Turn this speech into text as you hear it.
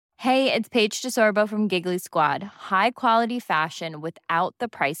Hey, it's Paige DeSorbo from Giggly Squad. High quality fashion without the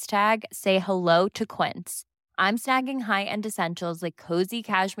price tag. Say hello to Quince. I'm snagging high-end essentials like cozy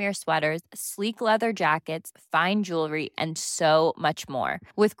cashmere sweaters, sleek leather jackets, fine jewelry, and so much more.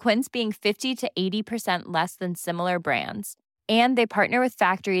 With Quince being 50 to 80% less than similar brands. And they partner with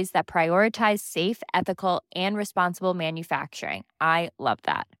factories that prioritize safe, ethical, and responsible manufacturing. I love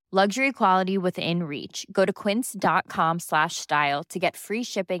that. Luxury quality within reach. Go to quince.com/style to get free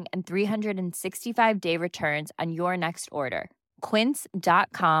shipping and 365-day returns on your next order.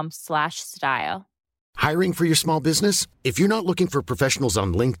 Quince.com/style. Hiring for your small business? If you're not looking for professionals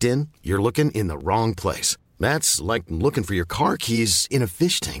on LinkedIn, you're looking in the wrong place. That's like looking for your car keys in a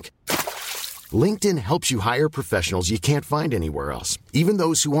fish tank. LinkedIn helps you hire professionals you can't find anywhere else, even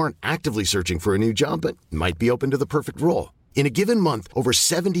those who aren't actively searching for a new job but might be open to the perfect role. In a given month, over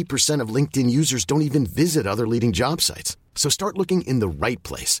 70% of LinkedIn users don't even visit other leading job sites. So start looking in the right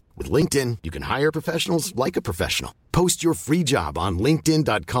place. With LinkedIn, you can hire professionals like a professional. Post your free job on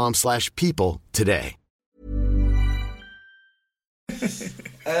linkedin.com/people today.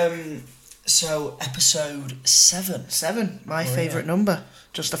 So episode 7. 7, my favourite number.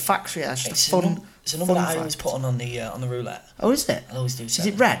 Just a fact for you. Just It's a fun. It's a number that I fact. always put on the roulette. Oh, is it? I always do. Is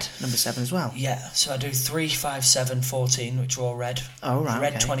 7. it red? Number 7 as well. Yeah. So I do 3, 5, 7, 14, which are all red. Oh right.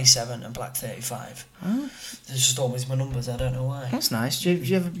 Red okay. 27 and black 35. Oh, They're just always my numbers. I don't know why. that's nice. Do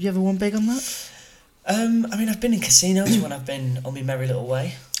you ever won big on that? I mean, I've been in casinos when I've been on my merry little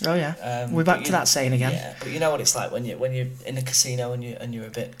way. Oh yeah. We're back to that saying again. Yeah, but you know what it's like when you're in a casino and you're a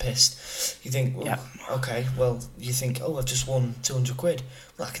bit pissed. You think, well, okay, well, you think, oh, I've just won 200 quid.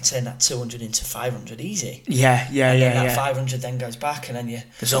 Well, I can turn that 200 into 500 easy. Yeah. And then that 500 then goes back, and then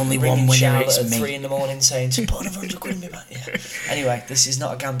There's only ringing one winner. Charlotte It's at me. 3 a.m. saying, "So put another 100 quid in me back." Yeah. Anyway, this is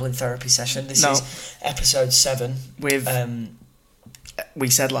not a gambling therapy session. This is episode 7. With we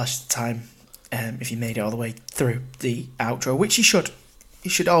said last time, if you made it all the way through the outro, which you should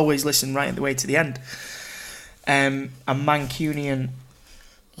always listen right the way to the end. A Mancunian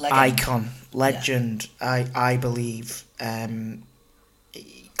legend, I believe,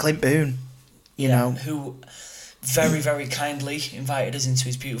 Clint Boone, you know, who very, very kindly invited us into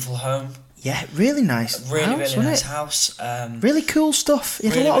his beautiful home. Yeah, really nice. Really nice house. Really cool stuff. He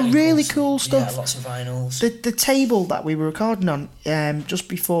had a lot of really cool stuff. Yeah, lots of vinyls. The table that we were recording on, just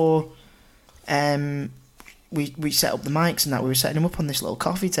before we set up the mics and that, we were setting him up on this little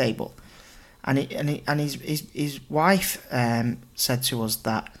coffee table, and his wife said to us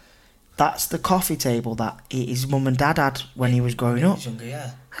that that's the coffee table that his mum and dad had when he was growing up. Younger,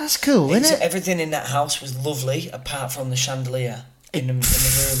 yeah. That's cool, isn't it? Everything in that house was lovely, apart from the chandelier in the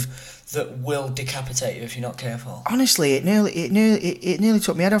room that will decapitate you if you're not careful. Honestly, it nearly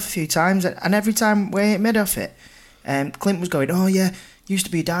took my head off a few times, and every time we hit my head off it, Clint was going, "Oh yeah, used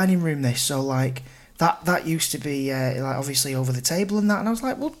to be a dining room this, so like that used to be like obviously over the table and that," and I was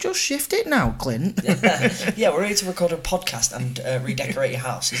like, "Well, just shift it now, Clint." Yeah, we're ready to record a podcast and redecorate your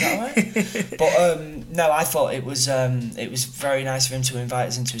house. Is that all right? But no, I thought it was very nice of him to invite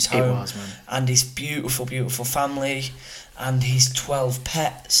us into his home. It was, man. And his beautiful, beautiful family, and his 12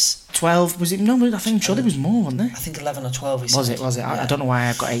 pets. 12 was it? No, I think sure there was more, wasn't there? I think 11 or 12. Was it? Yeah. I don't know why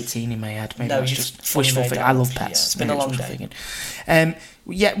I've got 18 in my head. Maybe No, that's you've just fully wishful made thinking. that I love up. pets. Yeah, it's been a long day.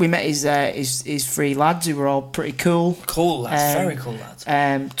 Yeah, we met his 3 lads who were all pretty cool. Cool lads, very cool lads.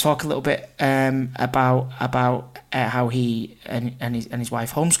 Talk a little bit about how he and his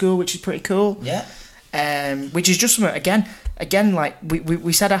wife homeschool, which is pretty cool. Yeah. Which is just something again like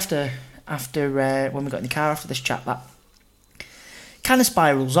we said after when we got in the car after this chat, that kind of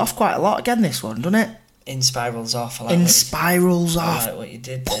spirals off quite a lot again, this one, doesn't it? Spirals off. Spirals off. I like what you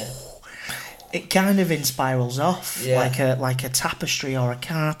did there. It kind of spirals off, Yeah. like a tapestry or a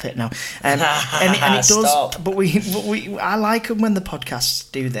carpet now, and it does. Stop. But I like them when the podcasts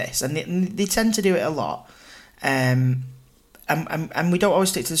do this, and they tend to do it a lot, and we don't always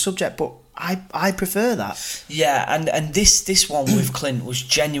stick to the subject, but I prefer that. Yeah, and this one with Clint was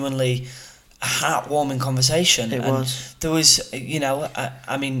genuinely a heartwarming conversation. It was. There was,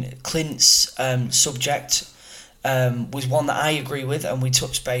 I mean, Clint's subject was one that I agree with, and we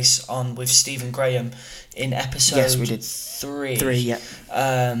touched base on with Stephen Graham in episode Yes, we did. 3. 3, yeah.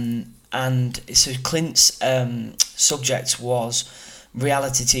 And so Clint's subject was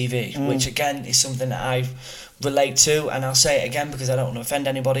reality TV, which again is something that I relate to, and I'll say it again because I don't want to offend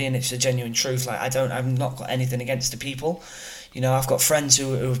anybody, and it's a genuine truth. Like I've not got anything against the people. You know, I've got friends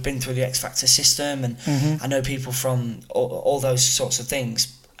who have been through the X Factor system, and I know people from all those sorts of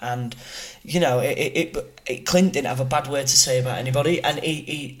things. And you know, Clint didn't have a bad word to say about anybody, and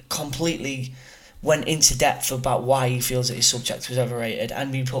he completely went into depth about why he feels that his subject was overrated,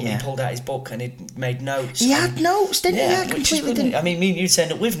 and he pulled out his book and he made notes. He had notes, didn't he? Yeah, completely didn't. I mean, me and you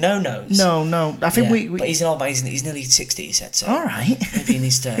turned up with no notes. No. I think we. But he's an old man. He's nearly 60. He said so. All right. Maybe he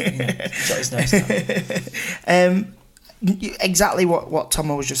needs to jot his notes down. Exactly what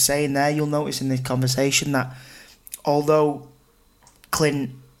Tomo was just saying there. You'll notice in this conversation that although Clint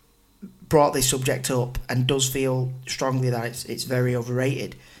brought this subject up and does feel strongly that it's very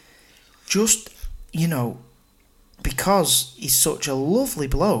overrated, just, because he's such a lovely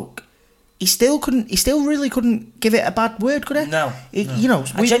bloke, he still really couldn't give it a bad word, could he? No.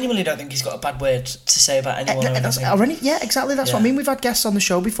 I genuinely don't think he's got a bad word to say about anyone or anything. Yeah, exactly. That's what I mean. We've had guests on the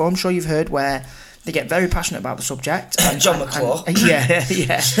show before. I'm sure you've heard where they get very passionate about the subject. John McClure. And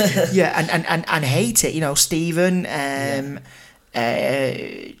hate it. Stephen,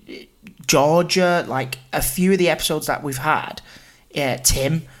 Georgia, like a few of the episodes that we've had,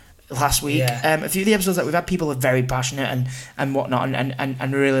 Tim last week, a few of the episodes that we've had, people are very passionate and whatnot,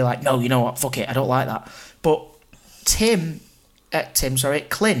 and really like, no, you know what, fuck it, I don't like that. But Clint,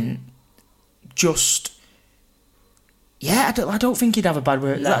 just, I don't think he'd have a bad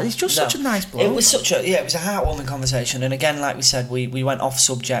word. He's just such a nice bloke. It was it was a heartwarming conversation, and again, like we said, we went off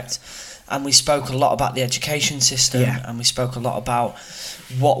subject, and we spoke a lot about the education system, and we spoke a lot about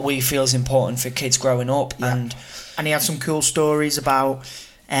what we feel is important for kids growing up, and he had some cool stories about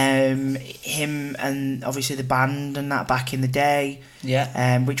him and obviously the band and that back in the day,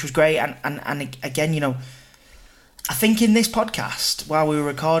 which was great. And again, I think in this podcast, while we were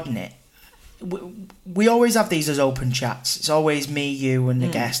recording it, we always have these as open chats. It's always me, you, and the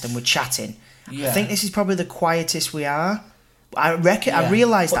guest, and we're chatting. I think this is probably the quietest we are. I reckon. I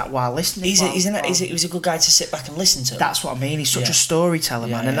realised that while listening. He was a good guy to sit back and listen to. That's what I mean. He's such a storyteller,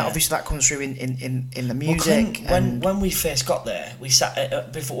 man, and obviously that comes through in the music. When we first got there, we sat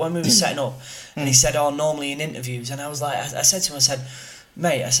when we were setting up, and he said, "Oh, normally in interviews," and I was like, I said to him, I said,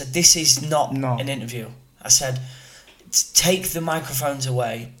 "Mate, this is not an interview." I said, "Take the microphones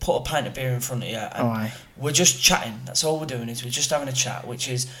away, put a pint of beer in front of you, and we're just chatting. That's all we're doing. We're just having a chat," which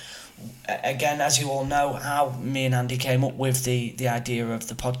is, again, as you all know, how me and Andy came up with the idea of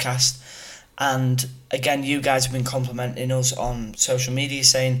the podcast. And again, you guys have been complimenting us on social media,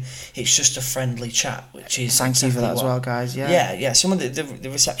 saying it's just a friendly chat, which is thank you for that as well, guys. Some of the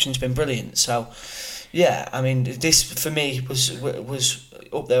reception's been brilliant. So I mean, this for me was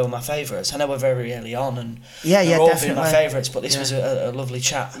up there with my favourites. I know we're very early on, and they're all been my favourites, but this was a lovely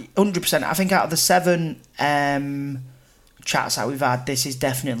chat. 100%. I think out of the 7 chats that we've had, this is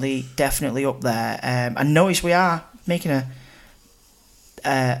definitely up there. And notice we are making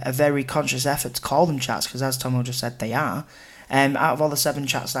a very conscious effort to call them chats, because as Tomo just said, they are. Out of all the 7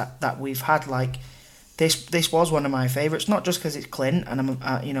 chats that we've had, like this was one of my favourites, not just because it's Clint, and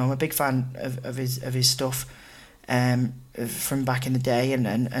I'm a big fan of his stuff from back in the day, and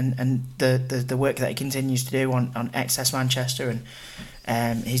the work that he continues to do on XS Manchester,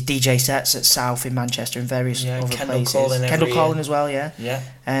 and his DJ sets at South in Manchester and various other places. Kendall Calling as well,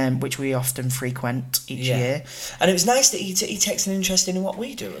 which we often frequent each year. And it was nice that he takes an interest in what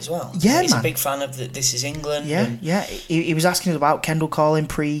we do as well. Yeah, he's a big fan of This Is England. He was asking us about Kendall Calling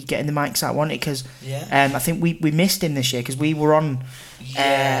pre getting the mics out, wasn't it? Because I think we missed him this year because we were on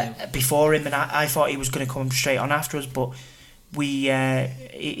before him, and I thought he was going to come straight on after us, but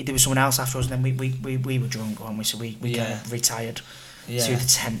there was someone else after us, and then we were drunk, weren't we? So we kind of retired to the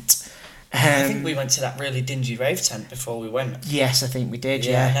tent. I think we went to that really dingy rave tent before we went. Yes, I think we did.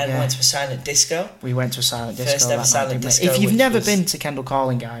 And then went to a silent disco. We went to a silent disco. First ever silent disco. If you've never been to Kendall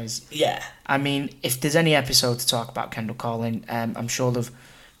Calling, guys, yeah. I mean, if there's any episode to talk about Kendall Calling, I'm sure they've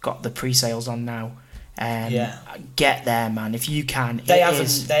got the pre-sales on now. Get there, man, if you can. They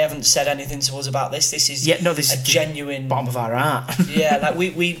haven't said anything to us about this. This is a genuine bottom of our heart. Like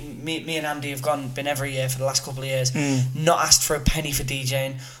me and Andy have been every year for the last couple of years, not asked for a penny for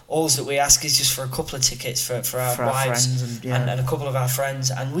DJing. All that we ask is just for a couple of tickets for our wives and a couple of our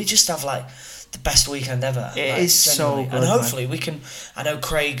friends, and we just have like the best weekend ever. It is so good, and hopefully we can. I know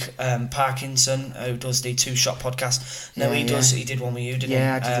Craig Parkinson, who does the Two Shot podcast. He did one with you, didn't he?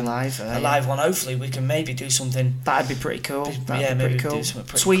 Yeah, I did a live one. Hopefully we can maybe do something. That'd be pretty cool. That'd be pretty cool.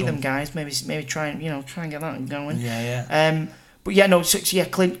 Tweet them, guys. Maybe try and get that going.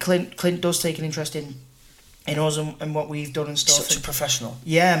 Clint does take an interest in us and what we've done and stuff. Such a professional.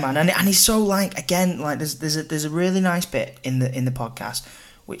 Yeah, man, and he's so there's a really nice bit in the podcast,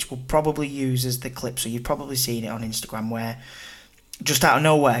 which we'll probably use as the clip, so you've probably seen it on Instagram, where just out of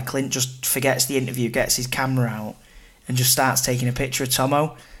nowhere Clint just forgets the interview, gets his camera out and just starts taking a picture of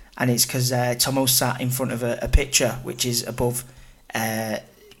Tomo, and it's because Tomo sat in front of a picture which is above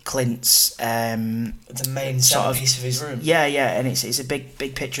Clint's The main sort of centerpiece of his room. Yeah, and it's a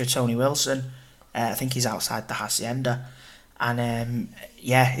big picture of Tony Wilson. I think he's outside the hacienda, and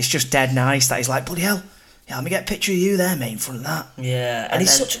it's just dead nice that he's like, bloody hell, yeah, let me get a picture of you there, mate, in front of that. Yeah, and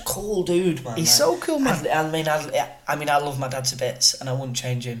he's such a cool dude, man. He's so cool, man. I mean, I love my dad to bits, and I wouldn't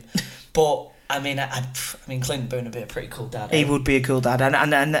change him. But I mean, Clint Boone would be a pretty cool dad. He would be a cool dad,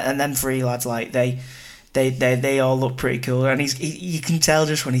 and then three lads, like they all look pretty cool, and you can tell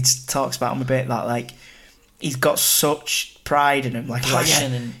just when he talks about them a bit that like he's got such pride in him, like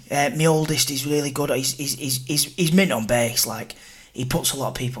passion. My oldest is really good. He's mint on bass, like. He puts a lot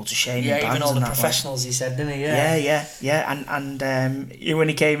of people to shame. Yeah, in even bands all the and that, professionals, he said, didn't he? Yeah. And when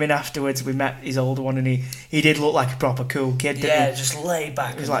he came in afterwards, we met his older one, and he did look like a proper cool kid, didn't he? Yeah, just laid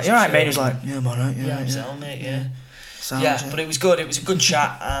back. He was like, "You alright, mate?" He was like, "Yeah, I'm alright." Yeah. But it was good. It was a good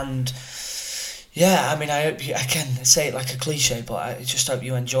chat, and yeah, I mean, I hope I can say it like a cliche, but I just hope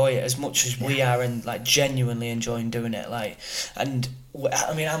you enjoy it as much as we are, and like genuinely enjoying doing it. Like, and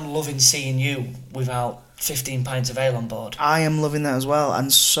I mean, I'm loving seeing you without 15 pints of ale on board. I am loving that as well,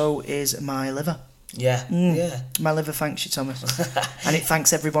 and so is my liver. Yeah. My liver thanks you, Thomas. And it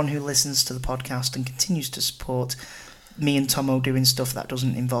thanks everyone who listens to the podcast and continues to support me and Tomo doing stuff that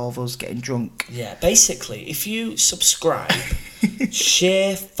doesn't involve us getting drunk. Yeah, basically, if you subscribe,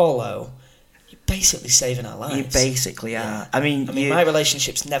 share, follow, you're basically saving our lives. You basically are. Yeah. I mean, my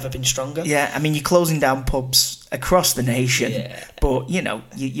relationship's never been stronger. Yeah, I mean, you're closing down pubs across the nation, but you know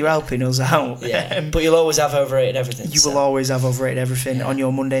you're helping us out. Yeah, but you'll always have overrated everything. You will always have overrated everything on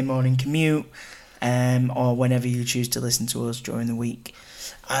your Monday morning commute, or whenever you choose to listen to us during the week.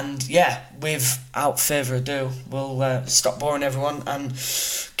 And yeah, without further ado, we'll stop boring everyone and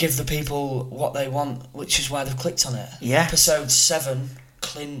give the people what they want, which is why they've clicked on it. Yeah. Episode 7,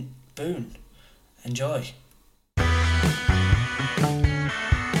 Clint Boone. Enjoy.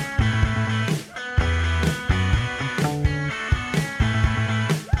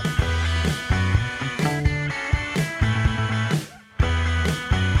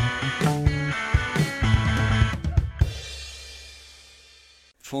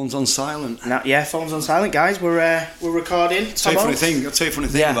 Phone's on silent. Now, yeah, phone's on silent, guys. We're recording. I'll tell you a funny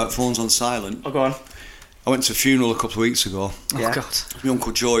thing about phones on silent. Oh, go on. I went to a funeral a couple of weeks ago. Yeah. Oh, God. My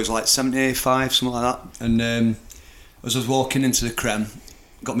Uncle Joe is like 75, something like that. And as I was walking into the creme,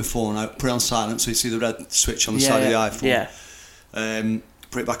 got my phone out, put it on silent, so you see the red switch on the side of the iPhone. Yeah.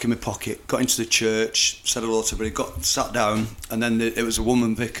 Put it back in my pocket, got into the church, said hello to everybody, sat down, and then it was a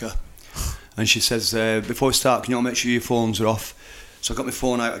woman vicar. And she says, before we start, can you all make sure your phones are off? So I got my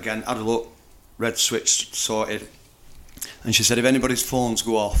phone out again, had a look, red switch sorted. And she said, if anybody's phones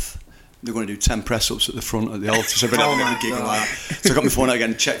go off, they're going to do 10 press-ups at the front of the altar. So everybody had a giggle like that. So I got my phone out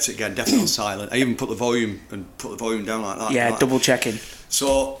again, checked it again, definitely on silent. I even put the volume down like that. Yeah, like double checking.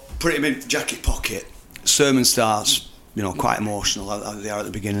 So put it in my jacket pocket. Sermon starts, quite emotional, like they are at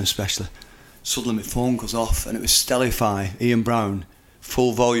the beginning especially. Suddenly my phone goes off, and it was Stellify, Ian Brown,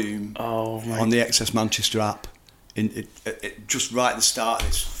 full volume on the XS Manchester app. It just right at the start of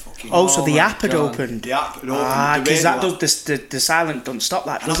this fucking... So the app had opened. The app had opened. Because that does the silent doesn't stop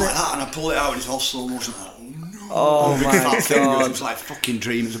that, does it? Like that, and I pull it out, and it's all slow motion. Oh my God. It was like a fucking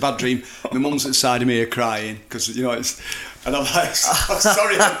dream. It was a bad dream. My mum's at the side of me crying because it's. And I'm like,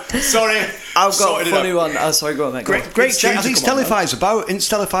 sorry. I've got a funny one. Oh, sorry, go on, mate. Great tune. I think Isn't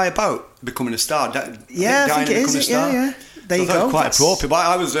Stellify about becoming a star? Yeah, I think it is. Yeah. There you go. Quite appropriate. But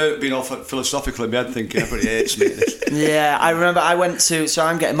I was being all philosophical in my head, thinking everybody hates me. Yeah, I remember I went to... So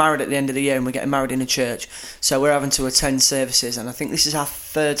I'm getting married at the end of the year, and we're getting married in a church. So we're having to attend services, and I think this is our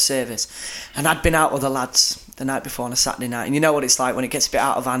 3rd service. And I'd been out with the lads the night before on a Saturday night, and you know what it's like when it gets a bit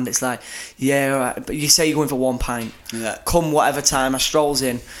out of hand. It's like, yeah, all right, but you say you're going for 1 pint. Yeah. Come whatever time, I strolls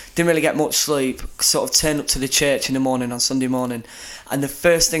in, didn't really get much sleep, sort of turned up to the church in the morning on Sunday morning, and the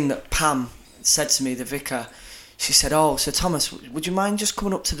first thing that Pam said to me, the vicar, she said, "Oh, so Thomas, would you mind just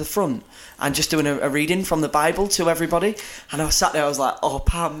coming up to the front and just doing a reading from the Bible to everybody?" And I was sat there, I was like, "Oh,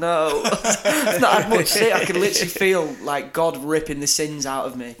 Pam, no." I've not had much sleep. I could literally feel like God ripping the sins out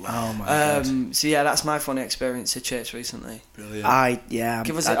of me. Oh my God. So yeah, that's my funny experience at church recently. Brilliant.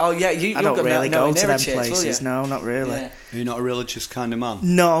 Give us you I don't really go to them church, places. No, not really. Yeah. Are you not a religious kind of man?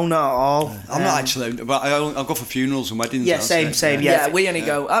 No, not at all. I'm not actually, but I'll go for funerals and weddings. Yeah, same. Yeah, we only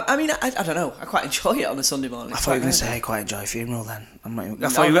go. I mean, I don't know. I quite enjoy it on a Sunday morning. I thought you were going to say I quite enjoy a funeral then. I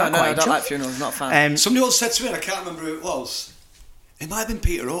don't like funerals, not a fan. Somebody once said to me, and I can't remember who it was, it might have been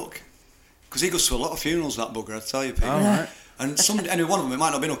Peter Hook, because he goes to a lot of funerals, that bugger, I tell you, Peter. Oh, right. And one of them, it might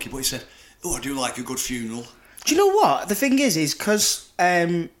not have been Hooky, but he said, "Oh, I do like a good funeral." Do you know what? The thing is because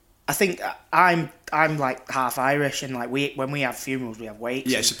I think I'm I'm like half Irish, and like when we have funerals, we have wakes.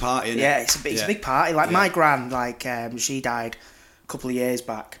 Yeah, it's a party, isn't it? Yeah, it's a big party. Like my gran, like she died a couple of years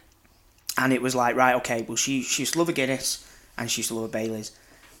back, and it was like, right, okay, well she used to love a Guinness and she used to love a Baileys,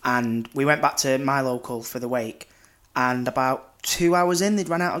 and we went back to my local for the wake, and about 2 hours in, they'd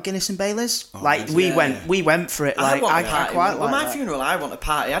run out of Guinness and Baileys. We went for it. Like I quite like my that. funeral, I want a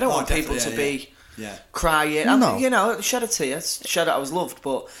party. I don't want people to be crying. No. You know, shed a tear, shed I was loved,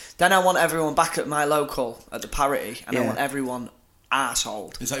 but then I want everyone back at my local at the Parity, and I want everyone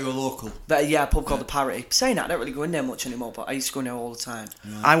arseholed. Is that your local? But a pub called the Parity. Saying that, I don't really go in there much anymore, but I used to go in there all the time.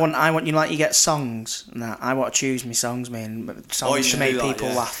 Right. I want you know, like you get songs and that. I want to choose my songs, man. Songs to make people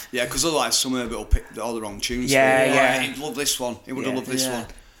laugh. Yeah, because otherwise some of it will pick all the wrong tunes. He'd love this one. He would have loved this one.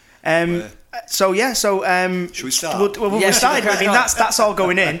 Should we start? We started. I mean, that's all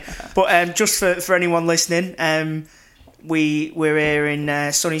going in. But just for anyone listening, we're here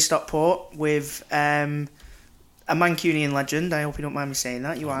in sunny Stockport with a Mancunian legend. I hope you don't mind me saying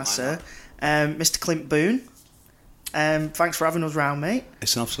that. You are, sir. Mr. Clint Boone. Thanks for having us round, mate.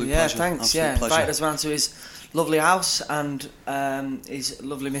 It's an absolute pleasure. Thanks. Invited us round to his lovely house, and his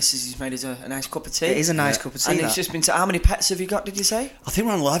lovely missus has made us a nice cup of tea. It is a nice cup of tea. And it's just been. How many pets have you got? Did you say? I think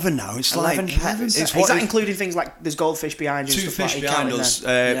we're on 11 now. It's 11 pets. Is that including things like there's goldfish behind you? 2 and fish stuff behind us.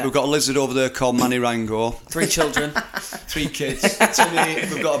 We've got a lizard over there called Manny Rango. 3 children. 3 kids.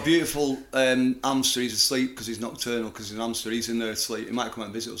 We've got a beautiful hamster. He's asleep because he's nocturnal, because he's an hamster. He's in there asleep. He might come out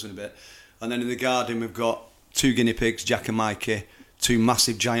and visit us in a bit. And then in the garden we've got 2 guinea pigs, Jack and Mikey, 2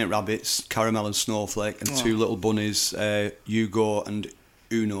 massive giant rabbits, Caramel and Snowflake, and 2 little bunnies, Hugo and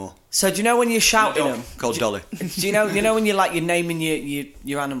Uno. So do you know when you're shouting them? Called Dolly. Do you know when you're like you're naming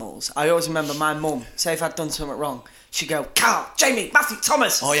your animals? I always remember my mum. Say if I'd done something wrong, she'd go, Carl, Jamie, Matthew,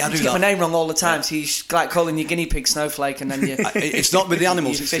 Thomas. Oh yeah, I do she'd that. get my name wrong all the time. So she's like calling your guinea pig Snowflake, and then you. It's not with the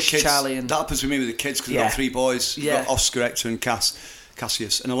animals. It's fish the kids. Charlie and that happens with me with the kids because we've got 3 boys. We've got Oscar, Hector, and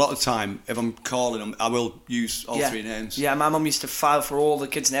Cassius, and a lot of the time, if I'm calling them, I will use all 3 names. Yeah, my mum used to file for all the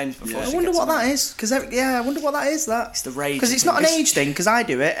kids' names before. I wonder what that is, because I wonder what that is. It's the rage. Because it's not an age thing. Because I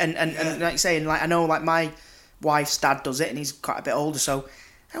do it, and like saying, like I know, like my wife's dad does it, and he's quite a bit older, so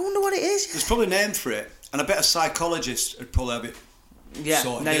I wonder what it is. There's probably a name for it, and I bet a psychologist would probably have it.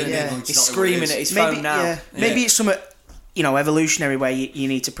 He's screaming at his phone now. Yeah. Maybe it's something, evolutionary where you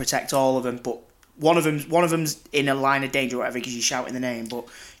need to protect all of them, but one of them's in a line of danger or whatever because you're shouting the name, but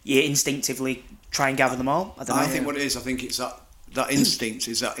you instinctively try and gather them all. I think what it is, I think it's that instinct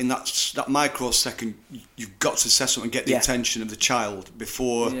is that in that microsecond you've got to say something and get the attention of the child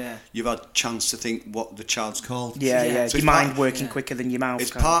before you've had a chance to think what the child's called. So your mind working quicker than your mouth.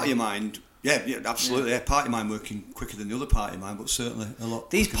 It's part of your mind. Yeah, absolutely. Part of your mind working quicker than the other part of your mind, but certainly a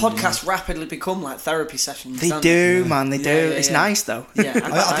lot. These podcasts rapidly become like therapy sessions. They do, man. They do. It's nice though. Yeah,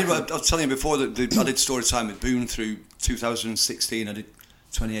 I was telling you before that I did story time with Boone through 2016. I did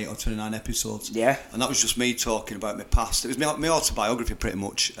 28 or 29 episodes. Yeah, and that was just me talking about my past. It was my autobiography pretty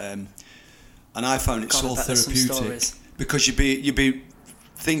much, and I found it so therapeutic because you'd be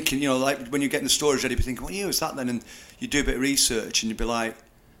thinking, like when you're getting the stories ready, you'd be thinking, what year was that then? And you do a bit of research and you'd be like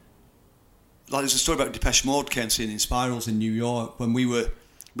there's a story about Depeche Mode came singing in Spirals in New York when we were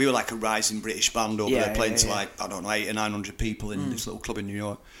like a rising British band over there playing to like, I don't know, 800 or 900 people in this little club in New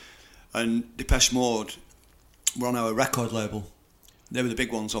York. And Depeche Mode were on our record label. They were the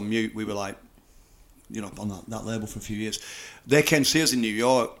big ones on Mute. We were like, on that label for a few years. They came to see us in New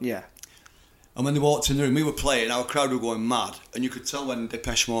York. Yeah. And when they walked in the room, we were playing, our crowd were going mad. And you could tell when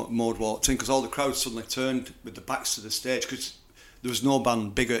Depeche Mode walked in because all the crowd suddenly turned with the backs to the stage because there was no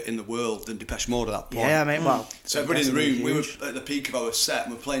band bigger in the world than Depeche Mode at that point. Yeah, mate, well... So everybody in the room, we were at the peak of our set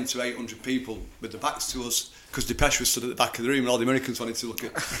and we're playing to 800 people with the backs to us because Depeche was stood at the back of the room and all the Americans wanted to look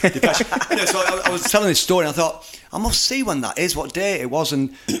at Depeche. So I was telling this story and I thought, I must see when that is, what day it was.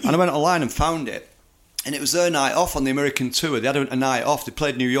 And I went online and found it. And it was their night off on the American tour. They had a night off. They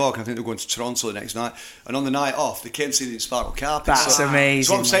played New York, and I think they were going to Toronto the next night. And on the night off, they came to see the Sparkle Carpet. That's amazing.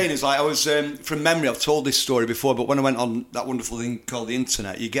 So what I'm saying is, like, I was from memory. I've told this story before, but when I went on that wonderful thing called the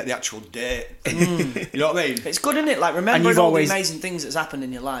internet, you get the actual date. You know what I mean? It's good, isn't it? Like remembering all the amazing things that's happened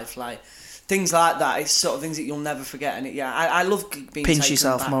in your life, like things like that. It's sort of things that you'll never forget. And I love being pinch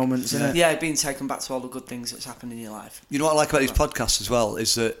yourself back. Moments. Yeah, being taken back to all the good things that's happened in your life. You know what I like about these podcasts as well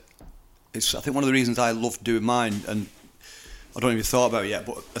is that. I think one of the reasons I love doing mine, and I don't know if you've thought about it yet,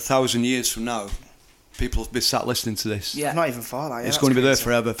 but 1,000 years from now, people will be sat listening to this. Yeah, not even far like. It's going to be there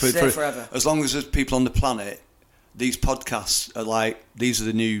forever. Forever. As long as there's people on the planet, these podcasts are like, these are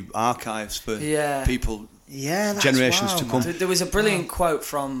the new archives for people Yeah, that's generations wow, to come. man. There was a brilliant quote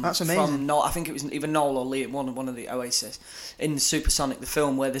from That's amazing. from Noel. I think it was either Noel or Liam, one of the Oasis, in Supersonic, the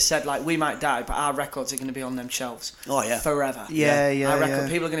film, where they said like, we might die, but our records are going to be on them shelves. Oh, yeah. Forever. Yeah. I reckon yeah.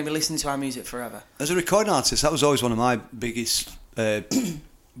 people are going to be listening to our music forever. As a recording artist, that was always one of my biggest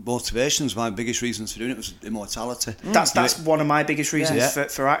motivations, my biggest reasons for doing it was immortality. That's one of my biggest reasons Yeah.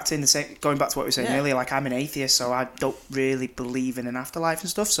 for acting. The same, going back to what we were saying Yeah. earlier, like I'm an atheist, so I don't really believe in an afterlife and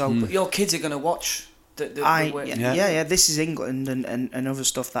stuff. So But your kids are going to watch the yeah, This Is England and other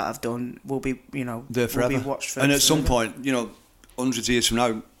stuff that I've done will be, you know, There forever. will be watched and at some forever. point, you know, hundreds of years from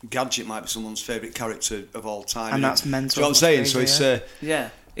now, Gadget might be someone's favourite character of all time. And innit? that's mental. Do you know what I'm saying? So That's it's crazy, Yeah.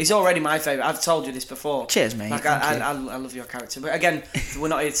 He's already my favourite. I've told you this before. Cheers, mate. Like Thank you. I love your character, but again, we're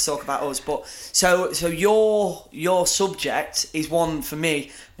not here to talk about us. But so your subject is one for me.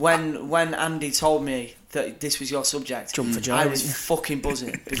 When Andy told me that this was your subject, Jump for joy, I was didn't you? fucking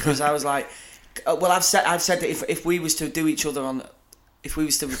buzzing because I was like, well, I've said that if we was to do each other on. If we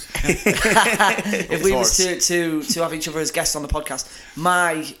was to, if we was to have each other as guests on the podcast,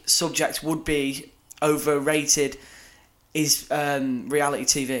 my subject would be overrated. Is reality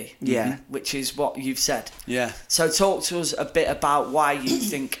TV, Yeah. which is what you've said. Yeah. So talk to us a bit about why you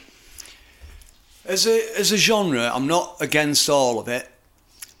think. As a genre, I'm not against all of it,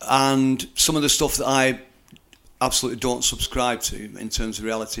 and some of the stuff that I absolutely don't subscribe to in terms of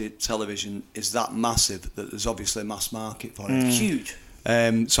reality television is that massive that there's obviously a mass market for it. Huge.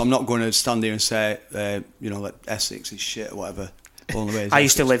 So I'm not going to stand here and say, like Essex is shit or whatever. All the way I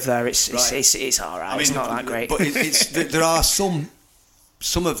used to live there. It's all right. I mean, it's not that great. But there are some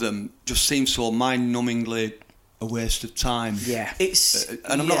of them just seem so mind-numbingly a waste of time. Yeah. It's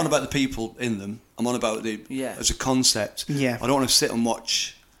And I'm not on about the people in them. I'm on about as a concept. Yeah. I don't want to sit and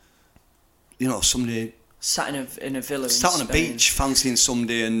watch, somebody sat in a villa. sat in on a Spain. beach fancying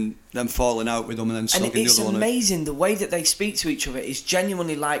somebody and then falling out with them and then And slugging the it's other one. amazing the way that they speak to each other is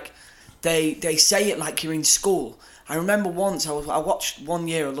genuinely like they say it like you're in school. I remember once I watched 1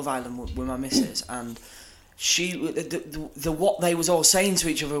 year of Love Island with my missus, and what they was all saying to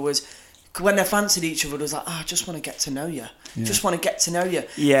each other was when they fancied each other, it was like, I just want to get to know you. Just want to get to know you.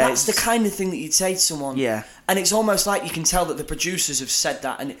 Yeah, That's the kind of thing that you'd say to someone. Yeah. And it's almost like you can tell that the producers have said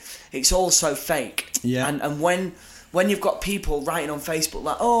that, and it's all so fake. Yeah. And when you've got people writing on Facebook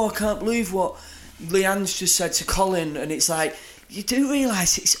like, oh, I can't believe what Leanne's just said to Colin, and it's like, you do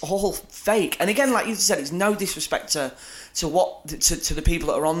realise it's all fake. And again, like you said, it's no disrespect to the people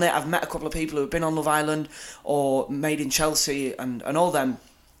that are on there. I've met a couple of people who have been on Love Island or Made in Chelsea and all them,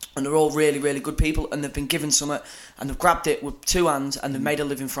 and they're all really, really good people, and they've been given something and they've grabbed it with two hands and they've made a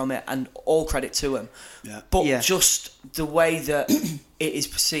living from it, and all credit to them. Yeah. But Yeah. just the way that it is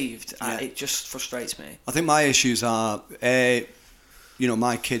perceived, it just frustrates me. I think my issues are,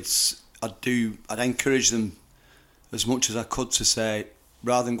 my kids, I'd encourage them as much as I could to say,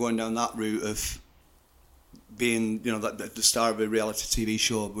 rather than going down that route of being, the star of a reality TV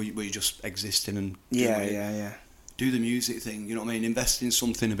show where you're just existing and Yeah. do the music thing, you know what I mean? Invest in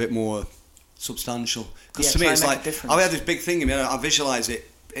something a bit more substantial. Because Yeah, to me, try it's and make like, a difference. I had this big thing, I visualise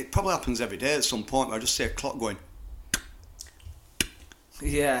it. It probably happens every day at some point where I just see a clock going,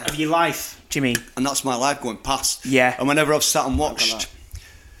 Yeah. Of your life, Jimmy. and that's my life going past. Yeah. And whenever I've sat and that. watched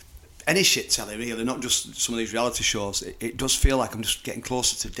any shit telly, really, not just some of these reality shows, it does feel like I'm just getting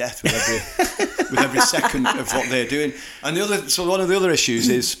closer to death with every second of what they're doing. And one of the other issues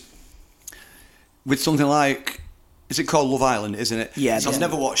is with something like, is it called Love Island, isn't it? Yeah. So I've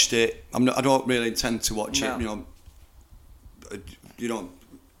never watched it. I don't really intend to watch it. No.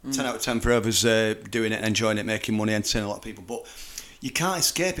 10 out of 10 for others doing it, enjoying it, making money, entertaining a lot of people. But you can't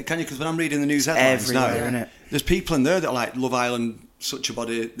escape it, can you? Because when I'm reading the news headlines Everywhere, now, innit? there's people in there that are like, Love Island, such a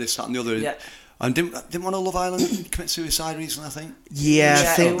body, this, that and the other. Yeah. And didn't want to Love Island commit suicide recently, I think? Yeah, I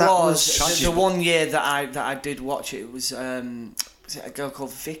think it that was tragic. the 1 year that I did watch it. It was it a girl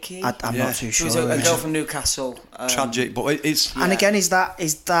called Vicky? I'm Yeah. not too She sure. was a girl from Newcastle. Tragic, but it's And again, is that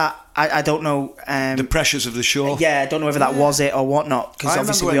I don't know. the pressures of the show. Yeah, I don't know whether that was it or whatnot. Because I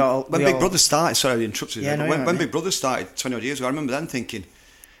obviously remember when we Big all, Brother started, sorry I interrupted you, Yeah, but no, when you're right, Big Brother started 20 odd years ago, I remember then thinking,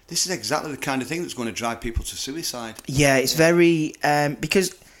 this is exactly the kind of thing that's going to drive people to suicide. Yeah, it's very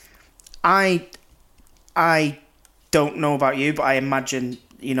because I don't know about you, but I imagine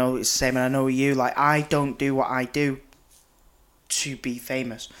it's the same, and I know you. Like, I don't do what I do to be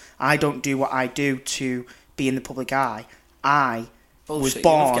famous. I don't do what I do to be in the public eye. I was Bullshit, you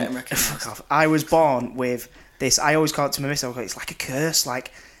love born. getting recognised. Fuck off. I was born with this. I always call it to my missus. It's like a curse.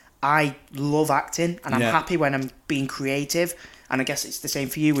 Like, I love acting, and I'm Yeah. happy when I'm being creative. And I guess it's the same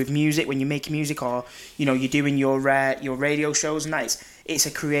for you with music. When you're making music, or you're doing your radio shows and that. it's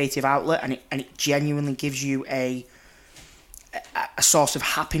a creative outlet, and it genuinely gives you a source of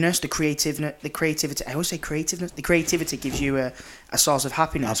happiness. The creativity. I always say creativeness. The creativity gives you a source of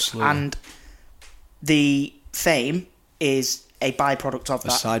happiness. Absolutely. And the fame is a byproduct of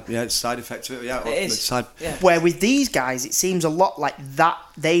that. It's a side effect of it. Yeah, It is. Yeah. Where with these guys, it seems a lot like that.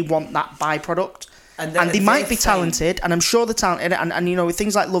 They want that byproduct, and they might be talented, and I'm sure they're talented. And you know, with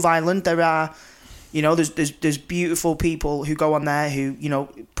things like Love Island, there are, you know, there's beautiful people who go on there who, you know,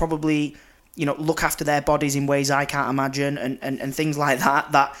 probably, you know, look after their bodies in ways I can't imagine, and things like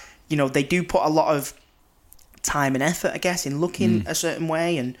that. That, you know, they do put a lot of time and effort, I guess, in looking a certain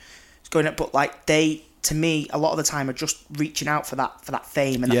way and going up. But like they, to me, a lot of the time are just reaching out for that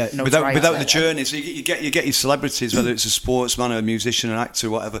fame and that notoriety. without the journey. So you get your celebrities, whether it's a sportsman, a musician, an actor,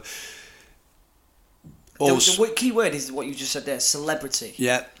 whatever. The key word is what you just said there, celebrity.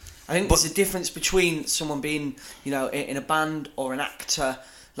 Yeah. I think there's a difference between someone being, you know, in a band or an actor.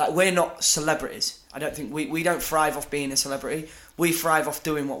 Like, we're not celebrities. I don't think we don't thrive off being a celebrity. We thrive off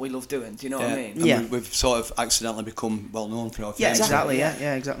doing what we love doing. Do you know what I mean? And Yeah. we've sort of accidentally become well known for our Yeah, fame. exactly.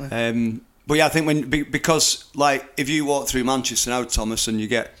 Yeah, exactly. But yeah, I think because like if you walk through Manchester now, Thomas, and you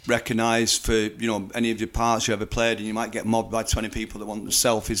get recognised for, you know, any of your parts you ever played, and you might get mobbed by 20 people that want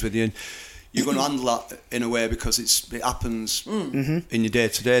selfies with you, and you're going to handle that in a way because it happens in your day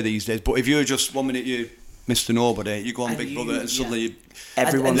to day these days. But if you're just 1 minute you're Mr. Nobody, you go on Big Brother, and suddenly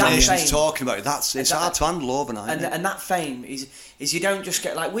Everyone's and on nation's talking about it. It's hard to handle overnight. And that fame is you don't just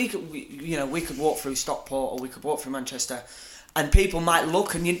get like we could walk through Stockport or we could walk through Manchester, and people might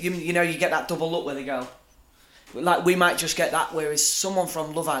look and you know you get that double look where they go, like we might just get that, whereas someone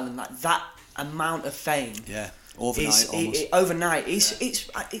from Love Island, like that amount of fame, overnight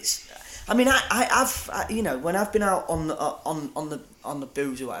it's. I mean, I've you know, when I've been out on the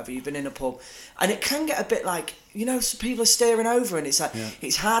booze or whatever, you've been in a pub, and it can get a bit like, you know, so people are staring over, and it's like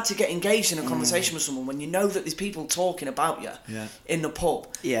it's hard to get engaged in a conversation with someone when you know that there's people talking about you in the pub.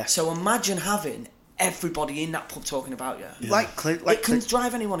 Yeah. So imagine having everybody in that pub talking about you. Yeah. Like it can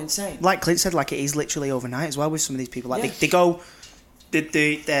drive anyone insane. Like Clint said, like it is literally overnight as well with some of these people. Like they go.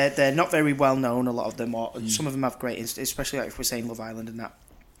 They're not very well known, a lot of them, or some of them have great, especially like if we're saying Love Island and that.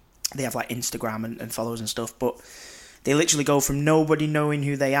 They have like Instagram and followers and stuff, but they literally go from nobody knowing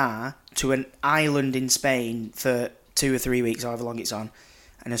who they are to an island in Spain for 2 or 3 weeks, however long it's on.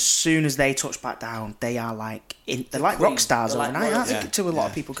 And as soon as they touch back down, they are like they're like rock stars overnight, aren't they, to a lot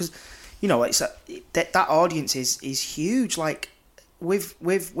of people? Because, you know, it's that audience is huge. Like with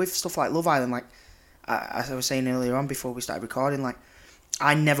stuff like Love Island, like as I was saying earlier on before we started recording, like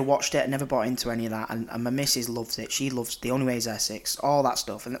I never watched it, I never bought into any of that, and my missus loves it. She loves The Only Way Is Essex, all that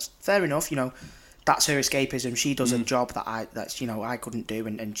stuff, and that's fair enough. You know, that's her escapism. She does a job that I couldn't do,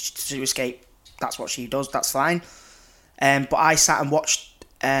 and to escape, that's what she does. That's fine. But I sat and watched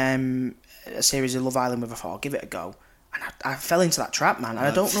a series of Love Island with her. I thought, I'll give it a go, and I fell into that trap, man. And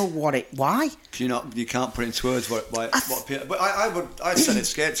I don't know why. You can't put into words what. But I said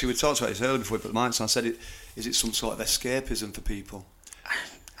escape. We talked about this earlier before we put the mics on. I said is it some sort of escapism for people?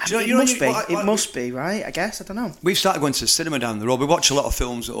 It must be, right? I guess, I don't know. We've started going to the cinema down the road. We watch a lot of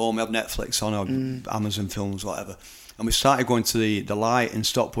films at home. We have Netflix on, or Amazon Films, whatever. And we started going to the Light in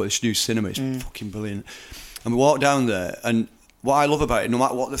Stockport, this new cinema. It's fucking brilliant. And we walk down there, and what I love about it, no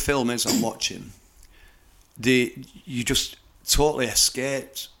matter what the film is I'm watching, you just totally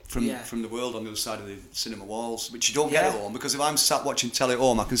escaped from the world on the other side of the cinema walls, which you don't get at home, because if I'm sat watching telly at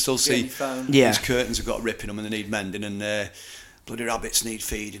home, I can still see these curtains have got ripping them and they need mending, and bloody rabbits need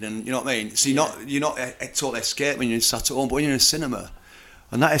feeding, and you know what I mean. So you're not totally escape when you're sat at home, but when you're in a cinema,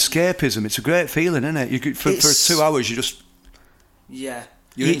 and that escapism, it's a great feeling, isn't it? You could, for 2 hours, you just you're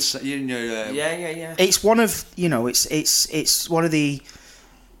in your It's one of, you know, it's one of the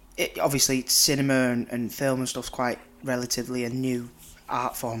obviously cinema and film and stuff's quite relatively a new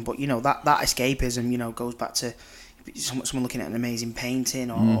art form, but you know that escapism, you know, goes back to someone looking at an amazing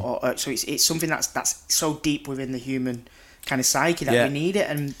painting, or so it's something that's so deep within the human kind of psyche that we need it,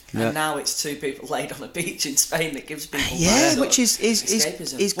 and now it's 2 people laid on a beach in Spain that gives people which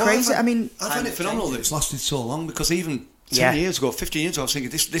is crazy. I mean, I find it phenomenal that it's lasted so long, because even 10 years ago, 15 years ago, I was thinking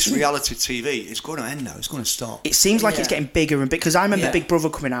this reality TV is going to end now. It's going to stop. It seems like it's getting bigger and big, because I remember Big Brother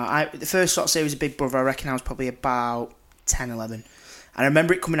coming out. The first sort of series of Big Brother, I reckon I was probably about 10, 11, and I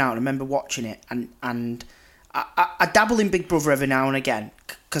remember it coming out, and I remember watching it, and I dabble in Big Brother every now and again,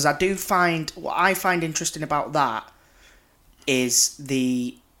 because I do find what I find interesting about that is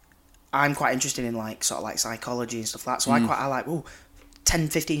I'm quite interested in like sort of like psychology and stuff like that. So I like 10,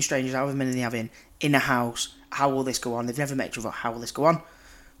 15 strangers, however many they have in a house. How will this go on? They've never met each other. How will this go on?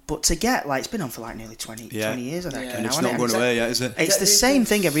 But to get, like, it's been on for like nearly 20 years, I think. And now, it's isn't not it? going away yet, is it? It's the same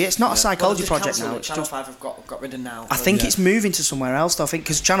thing every year. It's not a psychology project now. It's Channel just, 5 have got rid of now. I think it's moving to somewhere else, though. I think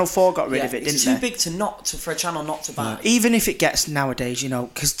because Channel 4 got rid of it, didn't it's they? too big for a channel not to buy. Even if it gets nowadays, you know,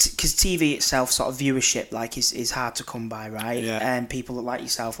 because TV itself, sort of viewership, like, is hard to come by, right? Yeah. And people like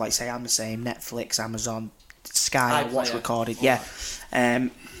yourself, like, say, I'm the same, Netflix, Amazon, Sky, Watch Recorded,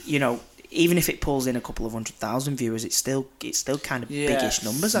 you know, even if it pulls in a couple of 100,000 viewers, it's still kind of biggish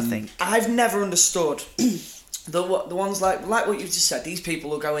numbers, I think. I've never understood the ones like what you just said. These people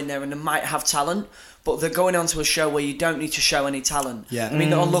will go in there and they might have talent, but they're going onto a show where you don't need to show any talent. Yeah. I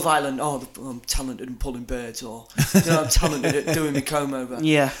mean, on Love Island, I'm talented in pulling birds, or I'm talented at doing my comb over.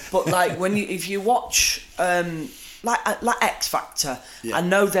 Yeah. But like if you watch like X Factor, I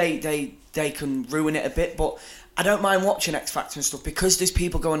know they can ruin it a bit, but I don't mind watching X Factor and stuff because there's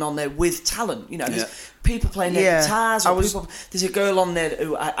people going on there with talent. You know, there's people playing their guitars. There's a girl on there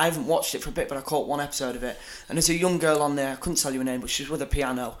who I haven't watched it for a bit, but I caught one episode of it. And there's a young girl on there. I couldn't tell you her name, but she's with a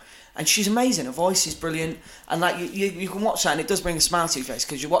piano, and she's amazing. Her voice is brilliant, and like you can watch that, and it does bring a smile to your face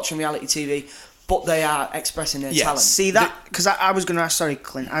because you're watching reality TV, but they are expressing their talent. See that? Because I was going to ask. Sorry,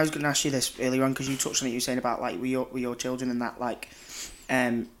 Clint. I was going to ask you this earlier on because you touched on it. You were saying about like with your children and that like,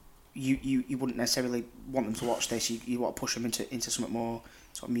 you wouldn't necessarily want them to watch this. You want to push them into something more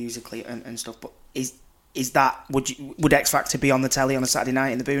sort of musically and stuff. But is that would X Factor be on the telly on a Saturday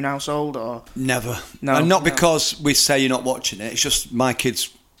night in the Boone household or never? No, and not because we say you're not watching it. It's just my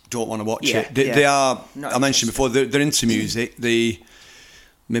kids don't want to watch it. They are. I mentioned before they're into music.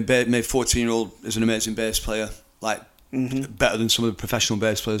 My 14-year-old is an amazing bass player. Like. Mm-hmm. Better than some of the professional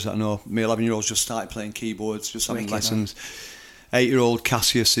bass players that I know. My 11-year-old's just started playing keyboards, just having lessons. 8-year-old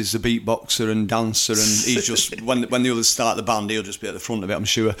Cassius is a beatboxer and dancer, and he's just when the others start the band, he'll just be at the front of it, I'm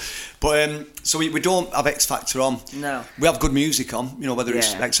sure. But so we don't have X Factor on. No, we have good music on. You know, whether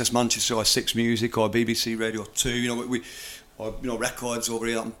it's XS Manchester or Six Music or BBC Radio 2. You know, we or you know records over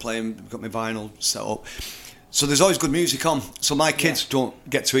here that I'm playing. I've got my vinyl set up. So there's always good music on. So my kids don't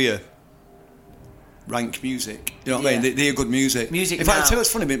get to hear rank music. You know what I mean? They hear good music. In fact, I tell you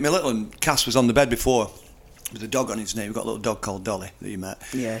what's funny. My little one, Cass, was on the bed before with a dog on his name. We've got a little dog called Dolly that you met.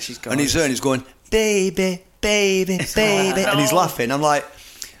 Yeah, she's got. And he's there and he's going, baby, baby, baby, and he's laughing. I'm like,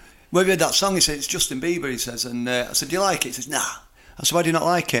 where have you heard that song? He said, it's Justin Bieber. He says, and I said, do you like it? He says, nah. I said, why do you not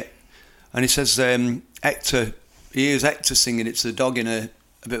like it? And he says, Hector. He hears Hector singing. It's the dog in a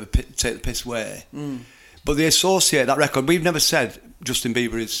bit of a take the piss way. But they associate that record. We've never said Justin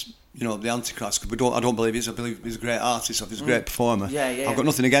Bieber is, you know, the Antichrist, because I don't believe he is. I believe he's a great artist. He's a great performer. I've got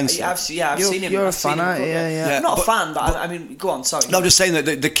nothing against him. I've seen him. You're a fan, aren't you? I'm not a fan, but I mean, go on. Sorry. No, I'm just saying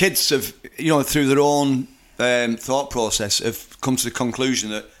that the kids have, you know, through their own thought process, have come to the conclusion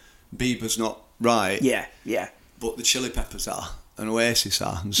that Bieber's not right. Yeah. But the Chili Peppers are, and Oasis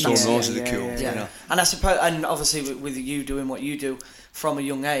are, and Stone Roses are cool. Yeah. You know? And I suppose, and obviously with you doing what you do from a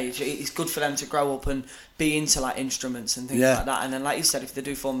young age, it's good for them to grow up and be into like instruments and things like that. And then, like you said, if they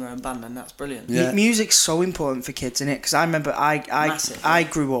do form their own band, then that's brilliant. Yeah. Music's so important for kids, isn't it? Because I remember I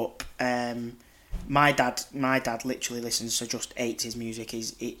grew up. My dad literally listens to just 80s music.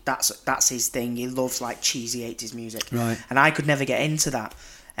 That's his thing. He loves like cheesy 80s music. Right. And I could never get into that.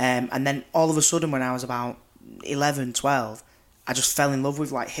 And then all of a sudden, when I was about 11, 12, I just fell in love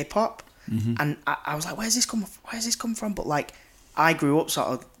with like hip hop. Mm-hmm. And I was like, where's this come from? But like, I grew up sort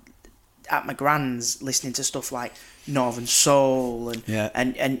of at my grand's listening to stuff like Northern Soul and you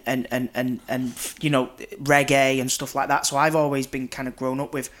know, reggae and stuff like that. So I've always been kind of grown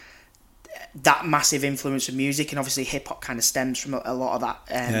up with that massive influence of music, and obviously hip hop kind of stems from a lot of that,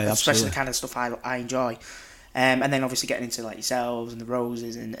 especially the kind of stuff I enjoy. And then obviously getting into like yourselves and the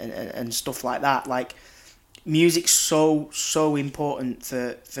Roses and stuff like that. Like, music's so important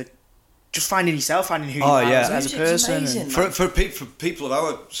for just finding yourself, finding who you are as a person. For people of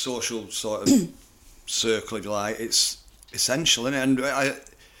our social sort of circle, if you like, it's essential, isn't it? And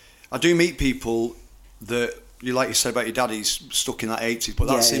I do meet people that, like you said about your dad, he's stuck in that 80s, but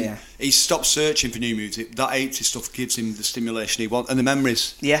that's him. He stopped searching for new music. That 80s stuff gives him the stimulation he wants and the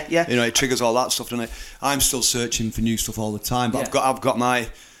memories. Yeah. You know, it triggers all that stuff, doesn't it? I'm still searching for new stuff all the time, but I've got my,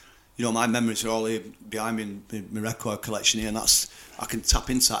 you know, my memories are all here behind me in my record collection here, and I can tap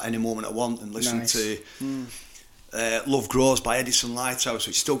into that any moment I want and listen to Love Grows by Edison Lighthouse,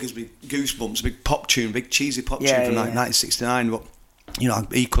 which still gives me goosebumps. A big pop tune, big cheesy pop tune from 1969. But you know,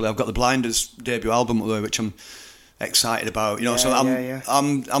 equally, I've got the Blinders debut album there, which I'm excited about. You know,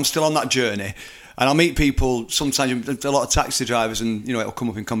 I'm still on that journey. And I'll meet people sometimes, a lot of taxi drivers, and you know, it'll come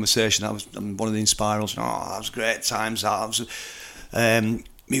up in conversation. I'm one of the inspirals. Oh, that was great times. That was.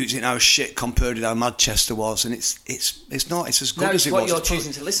 music now is shit compared with how Manchester was, and it's not. It's as good as it what was. you're It's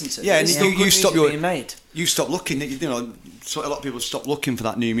choosing to listen to. Yeah, and There's still good you stop music your being made. you stop looking. You know, so a lot of people stop looking for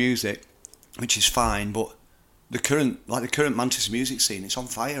that new music, which is fine. But the current Manchester music scene, it's on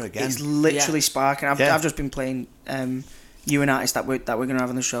fire again. It's literally sparking. I've just been playing you an artist that we're going to have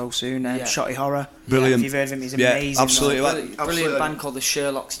on the show soon. Shotty Horror. Brilliant. If you've heard of him, he's amazing. Absolutely. Brilliant band called the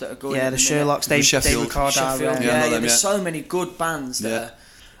Sherlocks that are going. Yeah, the Sherlocks. They record Sheffield. our. There's so many good bands there,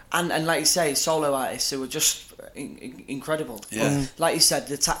 and like you say, solo artists who are just incredible. Yeah. Like you said,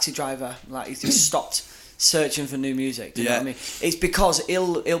 the taxi driver, like he's just stopped searching for new music. Do you know what I mean? It's because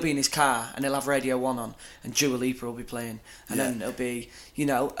he'll be in his car and he'll have Radio 1 on, and Dua Lipa will be playing, and then it'll be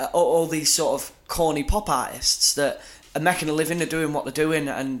all these sort of corny pop artists that are making a living, they're doing what they're doing,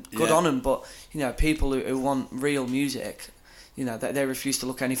 and good on them. But people who want real music, they refuse to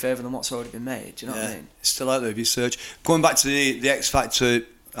look any further than what's already been made. Do you know what I mean? It's still out there if you search. Going back to the X Factor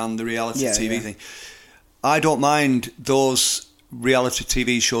and the reality TV thing, I don't mind those reality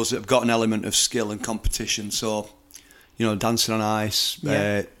TV shows that have got an element of skill and competition. So, Dancing on Ice,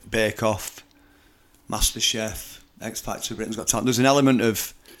 Bake Off, MasterChef, X Factor, Britain's Got Talent. There's an element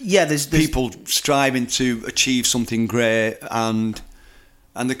of there's people striving to achieve something great, and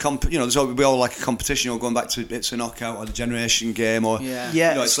there's we all like a competition. Going back to It's a Knockout or the Generation Game, or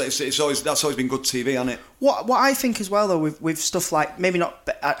it's always that's always been good TV, hasn't it? What I think as well though with stuff like, maybe not,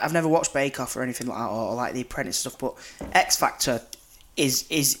 I've never watched Bake Off or anything like that, or like The Apprentice stuff, but X Factor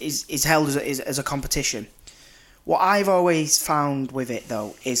is held as a competition. What I've always found with it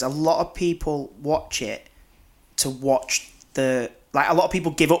though is a lot of people watch it to watch a lot of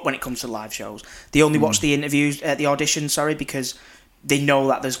people give up when it comes to live shows. They only watch the interviews, the auditions, because they know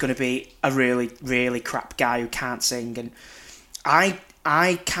that there's going to be a really, really crap guy who can't sing. And I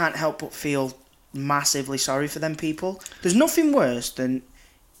can't help but feel massively sorry for them people. There's nothing worse than,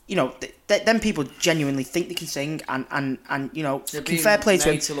 them people genuinely think they can sing and fair play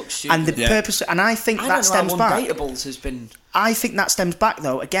to them. And the purpose, and I think that stems back. Undateables has been. I think that stems back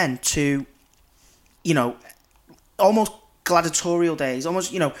though again to, almost gladiatorial days,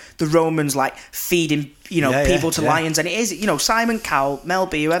 almost, the Romans like feeding, people to lions, and it is, Simon Cowell, Mel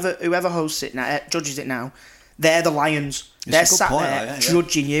B, whoever hosts it now, judges it now, they're the lions. They're sat there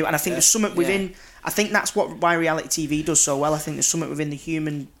judging you, and I think there's something within. I think that's why reality TV does so well. I think there's something within the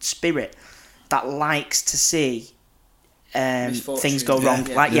human spirit that likes to see things go wrong.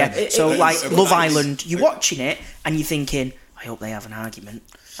 Love Island, you're watching it and you're thinking, I hope they have an argument.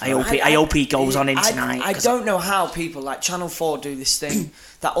 I hope he goes on in tonight. I don't know how people like Channel 4 do this thing.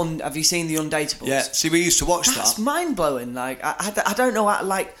 Have you seen the Undateables? Yeah. See, we used to watch that. That's mind blowing. Like I don't know how,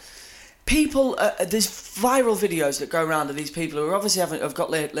 like people. There's viral videos that go around of these people who obviously have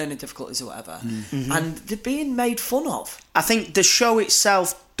got learning difficulties or whatever, and they're being made fun of. I think the show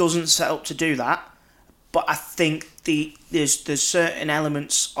itself doesn't set up to do that, but I think there's certain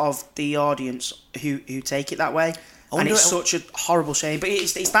elements of the audience who take it that way. And it's such a horrible shame. But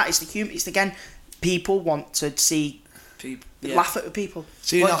it's again, people want to see laugh at the people.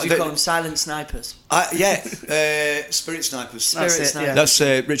 So what do you call them? Silent snipers. Spirit snipers. Snipers. That's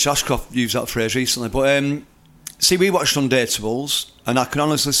Rich Ashcroft used that phrase recently. But see, we watched Undateables, and I can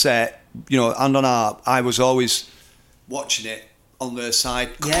honestly say, hand on heart, I was always watching it on their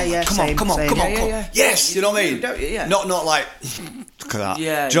side. Come on. Yes, you know what I mean? Not like look at that.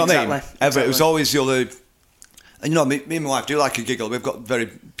 Yeah, do you know what I mean? Exactly. It was always the other. And me and my wife do like a giggle. We've got a very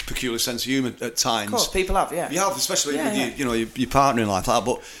peculiar sense of humour at times. Of course, people have, You have, especially with your partner in life like that.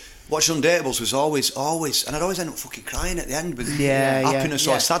 But watching Undateables was always, and I'd always end up fucking crying at the end with happiness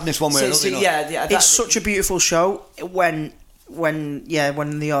or sadness one way or another. It's such a beautiful show when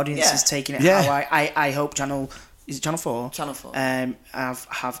the audience is taking it. How I hope Channel 4? Channel 4.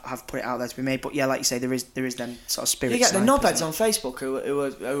 Have put it out there to be made. But like you say, there is them sort of spirits. You get the knobheads on Facebook who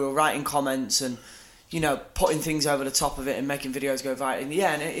are writing comments and putting things over the top of it and making videos go viral.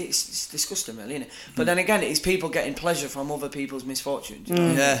 And it's disgusting, really, isn't it? But then again, it's people getting pleasure from other people's misfortunes.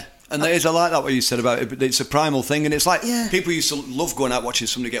 Yeah, and I like that what you said about it. It's a primal thing, and it's like people used to love going out watching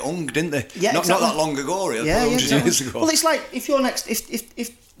somebody get hung, didn't they? Yeah, not that long ago, really. 100 years ago. Well, it's like if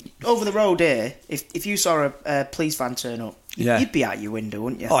over the road here, if you saw a police van turn up, you'd be out your window,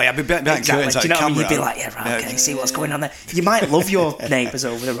 wouldn't you? Oh, yeah, I'd be behind curtains. Do you know what I mean? You'd be like, see what's going on there. You might love your neighbours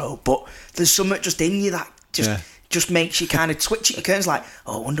over the road, but there's something just in you that just makes you kind of twitch at your curtains, like,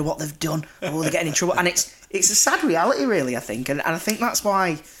 I wonder what they've done. Oh, they're getting in trouble. And it's a sad reality, really, I think. And I think that's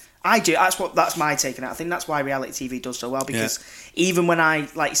why I do. That's my take on it. I think that's why reality TV does so well, because even when I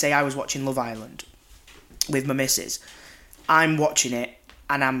was watching Love Island with my missus, I'm watching it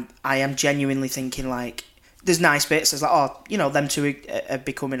and I am genuinely thinking, like, there's nice bits. There's like, them two are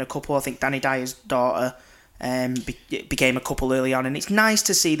becoming a couple. I think Danny Dyer's daughter became a couple early on, and it's nice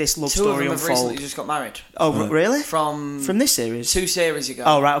to see this love story have unfold. recently just got married. Oh, really? From this series? 2 series ago.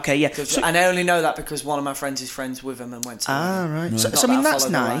 Oh, right, okay, yeah. And I only know that because one of my friends is friends with him and went to the wedding. Right. So I mean, that's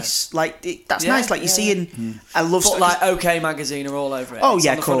nice. Like, that's nice. Like, you're seeing a love story. But, like, OK Magazine are all over it. Oh, it's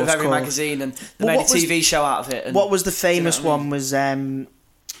yeah, on the front of every magazine, and they made a TV show out of it. And, what was the famous one was from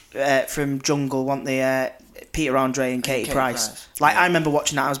Jungle, weren't they? Peter Andre and Katie Price. Like, I remember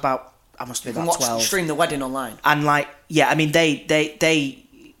watching that. I must have been about 12. Stream the wedding online. And like, yeah, I mean, they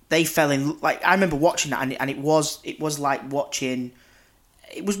fell in. Like, I remember watching that, and it was like watching.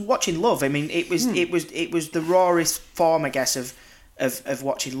 It was watching love. I mean, it was the rawest form, I guess, of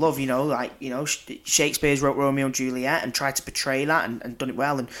watching love. Shakespeare's wrote Romeo and Juliet and tried to portray that and done it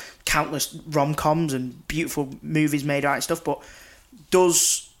well, and countless rom-coms and beautiful movies made out and stuff. But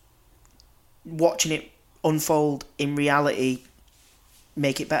does watching it unfold in reality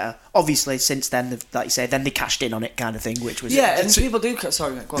make it better? Obviously, since then, like you say, then they cashed in on it, kind of thing, which was and people do.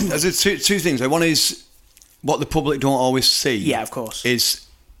 Sorry, go on. There's two things. One is what the public don't always see. Yeah, of course. Is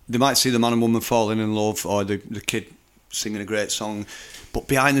they might see the man and woman falling in love, or the kid singing a great song, but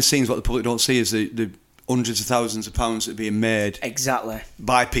behind the scenes, what the public don't see is the hundreds of thousands of pounds that are being made exactly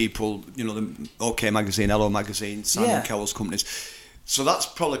by people. The OK Magazine, Hello Magazine, Simon Cowell's companies. So that's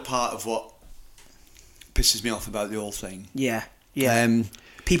probably part of what pisses me off about the whole thing. Yeah.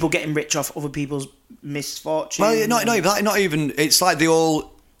 People getting rich off other people's misfortune. Well, not even. It's like the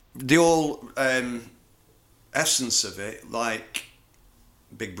whole essence of it, like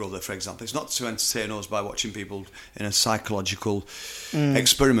Big Brother, for example. It's not to entertain us by watching people in a psychological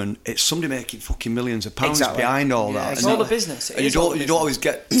experiment. It's somebody making fucking millions of pounds behind all that. It's all the business. And you don't always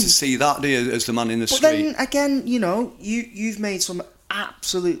get to see that, do you, as the man in the street? But then again, you've made some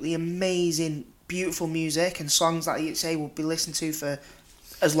absolutely amazing, beautiful music and songs that you say will be listened to for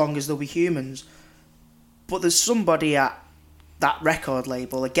as long as there'll be humans. But there's somebody at that record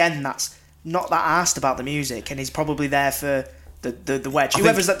label, again, that's not that arsed about the music, and he's probably there for the wedge.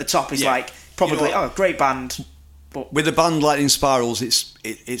 Whoever's at the top is like, probably, great band. But with a band like In Spirals,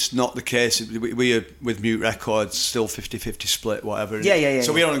 it's not the case. We are, with Mute Records, still 50-50 split, whatever. Yeah.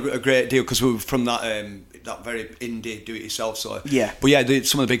 So we're on a great deal because we were from that very indie do-it-yourself sort. Yeah. But yeah,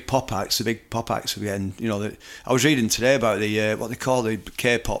 some of the big pop acts again. I was reading today about the what they call the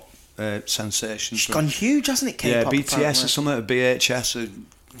K-pop sensation. It's gone huge, hasn't it? K-pop. Yeah, BTS apparently. Or something, or BHS. I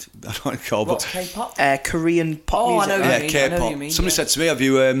don't know what it's called. What's K-pop? Korean pop music. I know. Yeah, K-pop. Somebody said to me, "Have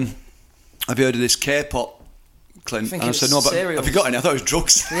you heard of this K-pop?" Clint, and I said, "No, but have you got any?" I thought it was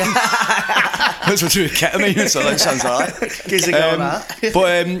drugs. That's what you do with ketamine, so that sounds alright.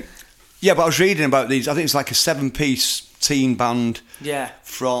 But I was reading about these. I think it's like a 7-piece teen band. Yeah.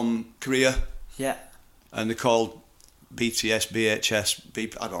 From Korea. Yeah. And they're called BTS, BHS,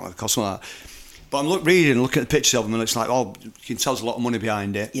 I don't know, they're called something like that. But I'm looking at the pictures of them, and it's like, you can tell there's a lot of money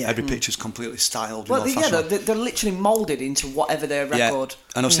behind it. Yeah. Every picture's completely styled. Well, they're literally moulded into whatever their record.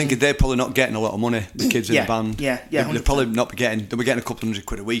 Yeah. And I was thinking they're probably not getting a lot of money. The kids in the band. Yeah. They're probably not getting. They'll be getting a couple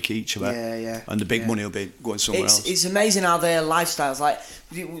 £100 a week each of it. Yeah. And the big money will be going somewhere else. It's amazing how their lifestyles. Like,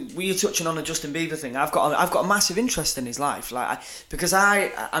 we were touching on a Justin Bieber thing. I've got a massive interest in his life. Because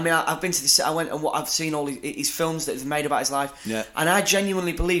I've been to this. I went and I've seen all his films that have made about his life. Yeah. And I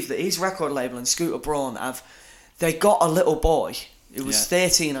genuinely believe that his record label and Scooter Braun they got a little boy. It was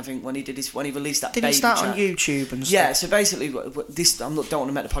 13, I think, when he released that. Did Baby he start track. on YouTube and stuff? Yeah, so basically, don't want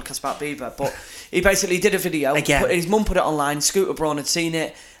to make the podcast about Bieber, but he basically did a video. Again. His mum put it online. Scooter Braun had seen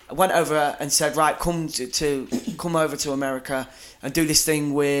it, went over and said, "Right, come over to America and do this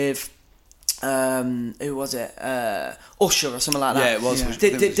thing with." Who was it? Usher or something like that. Yeah, it was.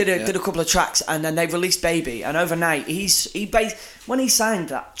 Yeah. Did a couple of tracks, and then they released Baby. And overnight, when he signed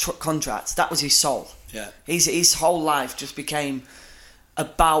that contract, that was his soul. Yeah. His whole life just became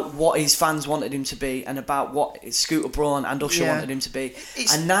about what his fans wanted him to be, and about what Scooter Braun and Usher wanted him to be.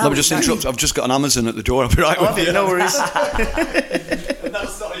 And now, let me just interrupt. I've just got an Amazon at the door. I'll be right with you. No worries.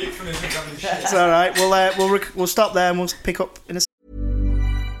 That's not a euphemism. It's all right. We'll stop there and we'll pick up in a.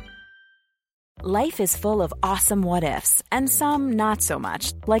 Life is full of awesome what-ifs, and some not so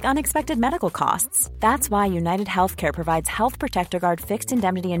much, like unexpected medical costs. That's why United Healthcare provides Health Protector Guard fixed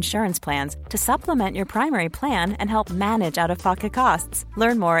indemnity insurance plans to supplement your primary plan and help manage out-of-pocket costs.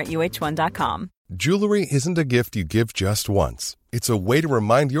 Learn more at uh1.com. Jewelry isn't a gift you give just once. It's a way to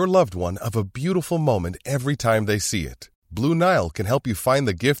remind your loved one of a beautiful moment every time they see it. Blue Nile can help you find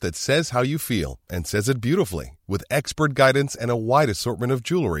the gift that says how you feel and says it beautifully, with expert guidance and a wide assortment of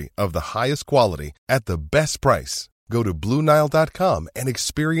jewelry of the highest quality at the best price. Go to BlueNile.com and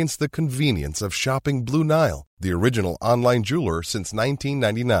experience the convenience of shopping Blue Nile, the original online jeweler since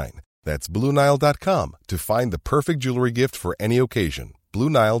 1999. That's BlueNile.com to find the perfect jewelry gift for any occasion.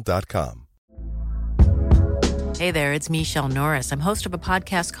 BlueNile.com. Hey there, it's Michelle Norris. I'm host of a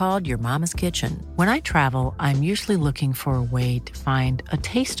podcast called Your Mama's Kitchen. When I travel, I'm usually looking for a way to find a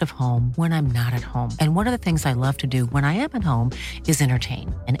taste of home when I'm not at home. And one of the things I love to do when I am at home is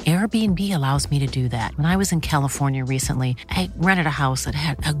entertain. And Airbnb allows me to do that. When I was in California recently, I rented a house that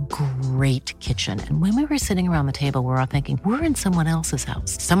had a great kitchen. And when we were sitting around the table, we're all thinking, we're in someone else's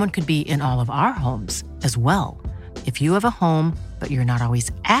house. Someone could be in all of our homes as well. If you have a home, but you're not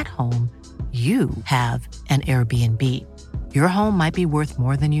always at home, you have an Airbnb. Your home might be worth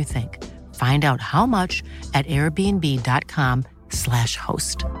more than you think. Find out how much at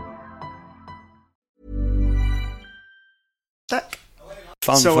airbnb.com/host.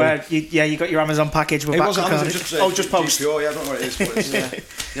 So, you got your Amazon package. We're back recording. Just post. GPO, I don't know what it is. But it's,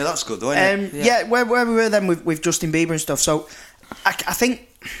 yeah, that's good though, isn't it? Yeah, where we were then with Justin Bieber and stuff. So, I think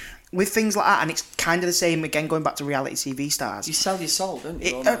with things like that, and it's kind of the same again, going back to reality TV stars. You sell your soul, don't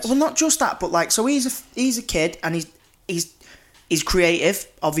you? Well, not just that, but like, so he's a kid, and he's creative.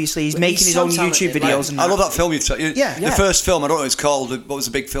 Obviously, he's making his own YouTube videos. And I love that film. The first film, I don't know what it's called. What was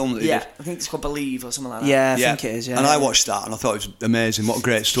the big film that he did? I think it's called Believe or something like that. Yeah, I think it is. Yeah, and I watched that, and I thought it was amazing. What a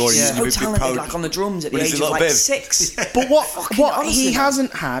great story! Yeah. So talented, like on the drums at the age of like 6. But what he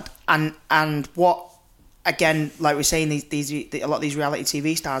hasn't had, and what, again, like we're saying, a lot of these reality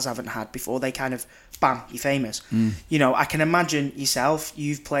TV stars haven't had before they kind of, bam, you're famous. You know, I can imagine yourself,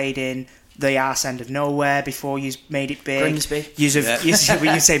 you've played in the arse end of nowhere before you made it big. Grimsby. You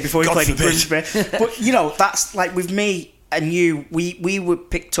say before you played in Grimsby. But, you know, that's like with me and you, we were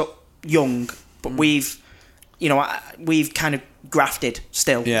picked up young, but we've kind of grafted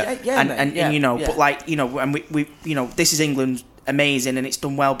still. And you know, but like, you know, and we you know, this is England, amazing, and it's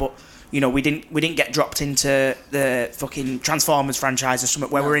done well, but you know, we didn't get dropped into the fucking Transformers franchise or something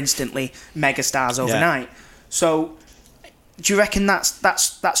where we're instantly mega stars overnight. So, do you reckon that's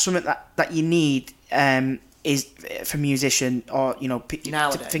something that you need is for musician, or you know,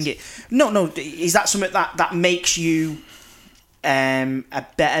 nowadays? No. Is that something that makes you a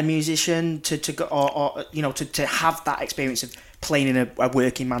better musician to go, or you know, to have that experience of playing in a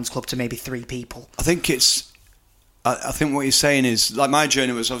working man's club to maybe 3 people? I think what you're saying is, like, my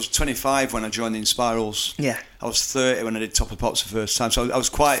journey was, I was 25 when I joined the Inspirals. Yeah. I was 30 when I did Top of the Pops the first time. So I was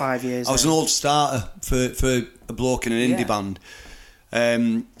quite... 5 years. I was an old starter for a bloke in an indie band.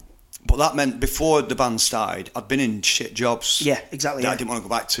 But that meant before the band started, I'd been in shit jobs. Yeah, exactly. That I didn't want to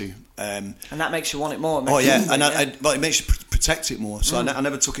go back to. And that makes you want it more. It makes you protect it more. So I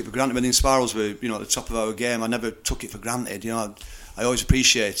never took it for granted. When the Inspirals were, you know, at the top of our game, I never took it for granted. You know, I always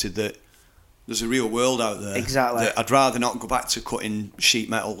appreciated that there's a real world out there. Exactly. That I'd rather not go back to cutting sheet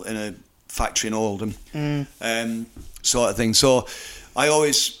metal in a factory in Oldham, sort of thing. So I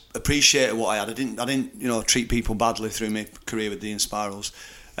always appreciated what I had. I didn't, you know, treat people badly through my career with the Inspirals.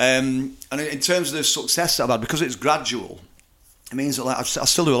 And in terms of the success that I've had, because it's gradual, it means that, like, I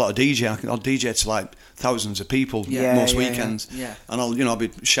still do a lot of DJing. I'll DJ to like thousands of people most weekends, and I'll be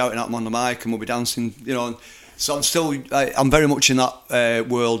shouting at them on the mic, and we'll be dancing, you know. So I'm very much in that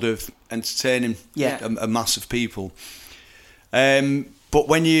world of entertaining a mass of people. But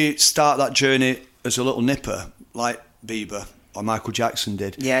when you start that journey as a little nipper, like Bieber or Michael Jackson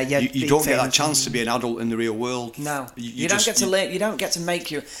did, you don't get that chance to be an adult in the real world. No, you don't get to learn. You don't get to make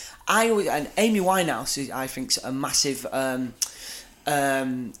your. And Amy Winehouse is, I think, a massive, a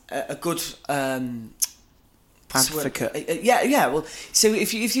good. Advocate. Well, so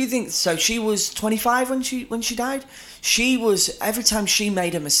if you think so, she was 25 when she died. She was, every time she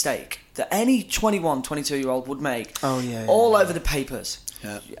made a mistake that any 21, 22-year-old would make, all over the papers,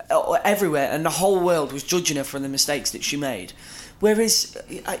 everywhere, and the whole world was judging her for the mistakes that she made. Whereas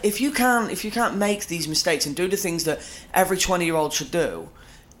if you can't make these mistakes and do the things that every 20-year-old should do,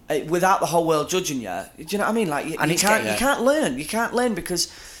 without the whole world judging you, do you know what I mean? Like, you can't learn. You can't learn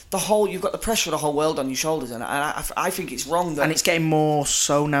because you've got the pressure of the whole world on your shoulders, and I think it's wrong that. And it's getting more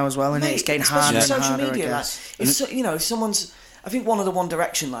so now as well, isn't it? It's getting harder and social harder, media, I guess. Like, if someone's, I think one of the One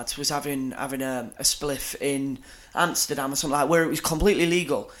Direction lads was having a spliff in Amsterdam or something like that, where it was completely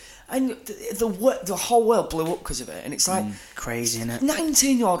legal, and the whole world blew up because of it, and it's like crazy, isn't it?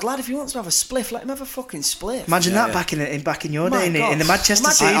 19-year-old lad, if he wants to have a spliff, let him have a fucking spliff. Imagine that back in your day, in the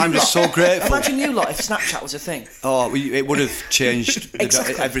Manchester scene. I'm just so grateful. Imagine you lot if Snapchat was a thing. Oh, it would have changed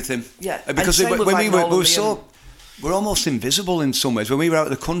everything. Yeah, because we're almost invisible in some ways. When we were out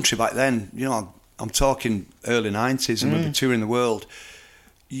of the country back then, you know, I'm talking early 90s, and we'd be touring the world.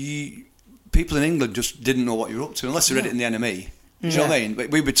 people in England just didn't know what you were up to unless they read it in the NME. Do you know what I mean?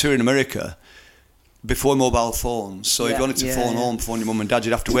 We were touring America before mobile phones, so if you wanted to phone home, phone your mum and dad,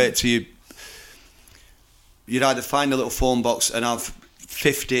 you'd have to wait till you'd either find a little phone box and have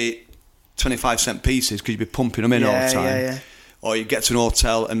 50 25-cent pieces because you'd be pumping them in all the time, or you get to an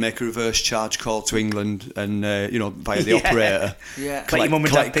hotel and make a reverse charge call to England and via the operator, collect your mum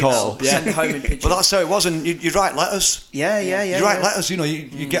and dad call, send home in pigeon. But that's how it was, and you'd write letters. You write letters.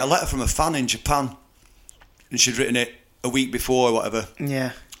 You get a letter from a fan in Japan, and she'd written it a week before or whatever.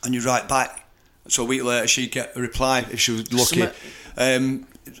 Yeah. And you write back. So a week later, she'd get a reply if she was lucky. And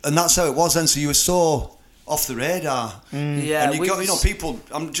that's how it was then. So you were so off the radar. Yeah. And you got, people,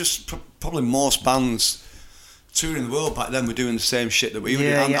 I'm just probably most bands touring the world back then were doing the same shit that we were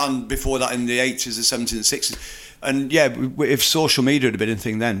doing. And before that in the 80s, the 70s, and 60s. And if social media had been a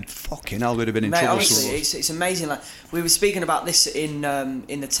thing then, fucking hell, we'd have been in trouble. Honestly, it's amazing. Like, we were speaking about this in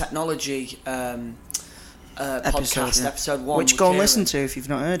the technology podcast, episode 1. Which go and listen to if you've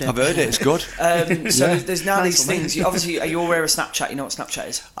not heard it. I've heard it, it's good. So there's now these things. Obviously, are you aware of Snapchat? You know what Snapchat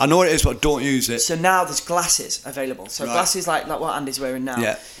is? I know what it is, but don't use it. So now there's glasses available. So glasses like what Andy's wearing now.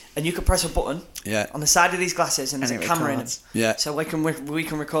 Yeah. And you can press a button on the side of these glasses, and there's a camera in them. Yeah. So we can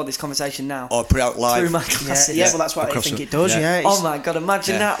record this conversation now. Or put it out live. Through my glasses. Yeah, well, that's what I think it does. Yeah. Oh my god,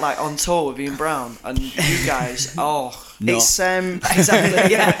 imagine that, like on tour with Ian Brown and you guys. Oh. No. It's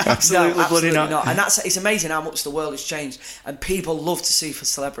exactly, yeah, absolutely, absolutely not. And it's amazing how much the world has changed, and people love to see for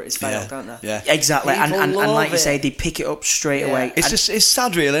celebrities fail, don't they? Yeah, exactly. And like you say, they pick it up straight away. It's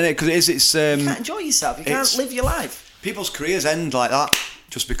sad, really, isn't it? Because it's you can't enjoy yourself. You can't live your life. People's careers end like that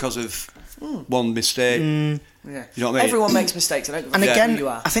just because of one mistake. Yeah, you know what I mean. Everyone makes mistakes. I don't give and a again, who you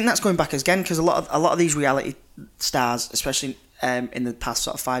are. I think that's going back again because a lot of these reality stars, especially in the past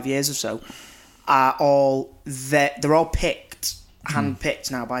sort of 5 years or so, are all they're all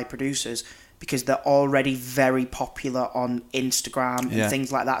handpicked now by producers because they're already very popular on Instagram and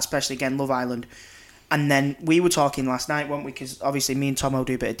things like that, especially again Love Island. And then we were talking last night, weren't we? Because obviously me and Tomo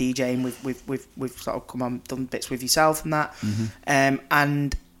do a bit of DJing. We've sort of come on, done bits with yourself and that,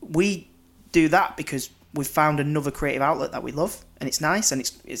 and we do that because we've found another creative outlet that we love, and it's nice, and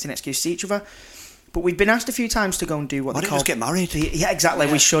it's an excuse to see each other. But we've been asked a few times to go and do what they call... Why don't you just get married? Yeah, exactly.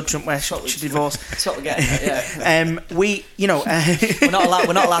 Yeah. We should, shouldn't we? Should divorce. That's what we're getting at, we're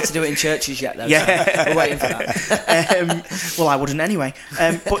not allowed to do it in churches yet, though. Yeah. So we're waiting for that. Well, I wouldn't anyway.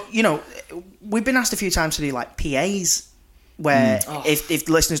 But, we've been asked a few times to do, like, PAs, where if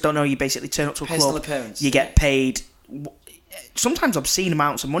listeners don't know, you basically turn up to a Personal club, appearance. you get paid... Sometimes obscene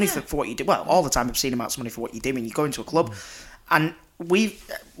amounts of money for what you do. Well, all the time obscene amounts of money for what you do when you go into a club. And... We've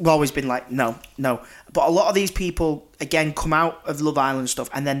always been like, no. But a lot of these people, again, come out of Love Island stuff,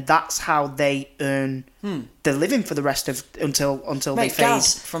 and then that's how they earn their living for the rest of until they fade.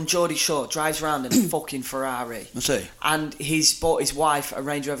 Gaz from Geordie Shore drives around in a fucking Ferrari. Let's see. And he's bought his wife a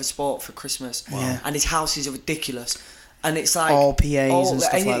Range Rover Sport for Christmas. Wow. And his house is ridiculous. And it's like... all PAs and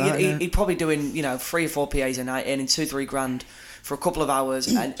stuff like that. He'd probably doing, 3 or 4 PAs a night, earning 2-3 grand for a couple of hours,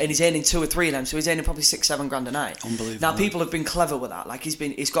 and he's earning 2 or 3 of them, so he's earning probably 6-7 grand a night. Unbelievable. Now people have been clever with that. Like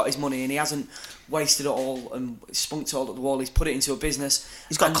he's got his money and he hasn't wasted it all and spunked it all at the wall. He's put it into a business.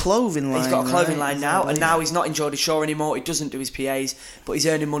 He's got a clothing line. He's got a clothing line now, and now he's not in Geordie Shore anymore. He doesn't do his PAs, but he's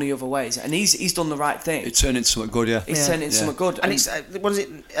earning money other ways, and he's done the right thing. It turned into something good, yeah. It's turned into something good, and it's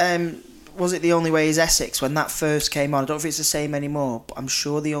was it The Only Way Is Essex when that first came on? I don't know if it's the same anymore, but I'm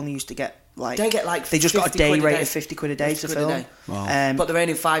sure they only used to get they just got a day rate of 50 quid a day to film. Wow. But they're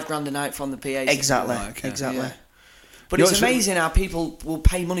earning 5 grand a night from the PAs. Exactly. Right, okay. Exactly. Yeah. But it's amazing how people will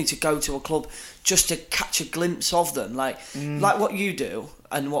pay money to go to a club just to catch a glimpse of them. Like what you do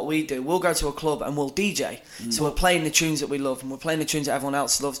and what we do. We'll go to a club and we'll DJ. So we're playing the tunes that we love and we're playing the tunes that everyone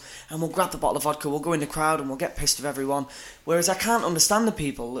else loves, and we'll grab the bottle of vodka, we'll go in the crowd and we'll get pissed with everyone. Whereas I can't understand the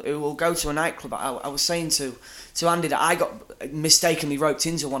people who will go to a nightclub. I was saying to Andy that I got mistakenly roped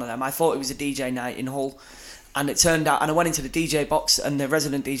into one of them. I thought it was a DJ night in Hull. And it turned out, and I went into the DJ box, and the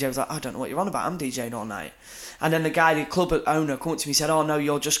resident DJ was like, I don't know what you're on about, I'm DJing all night. And then the club owner, came up to me and said, oh no,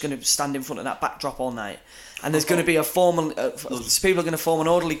 you're just going to stand in front of that backdrop all night. And there's going to be a formal, people are going to form an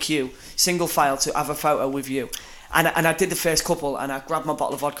orderly queue, single file, to have a photo with you. And I did the first couple, and I grabbed my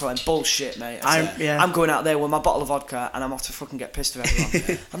bottle of vodka and bullshit, mate. I'm going out there with my bottle of vodka, and I'm off to fucking get pissed with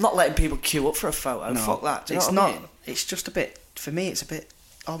everyone. I'm not letting people queue up for a photo. No, fuck that. Do you know what I mean? It's just a bit, for me, it's a bit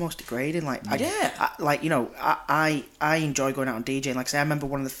almost degrading. Like, yeah. I enjoy going out and DJing. Like I say, I remember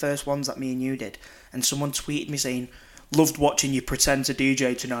one of the first ones that me and you did, and someone tweeted me saying, loved watching you pretend to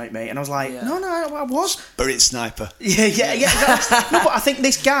DJ tonight, mate. And I was like, no, I was. Spirit Sniper. Yeah. No, but I think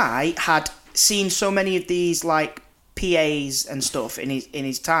this guy had seen so many of these, like, PAs and stuff in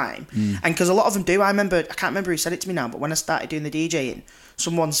his time, and because a lot of them do. I can't remember who said it to me now, but when I started doing the DJing,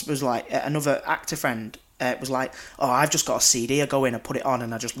 someone was like, another actor friend was like, "Oh, I've just got a CD. I go in, I put it on,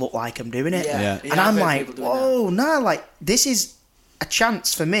 and I just look like I'm doing it." And I'm like, "Whoa, no! Like this is a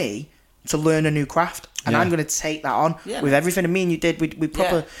chance for me to learn a new craft." And I'm going to take that on with everything. And me and you did. We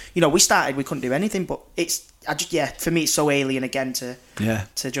proper, we started. We couldn't do anything, but for me, it's so alien again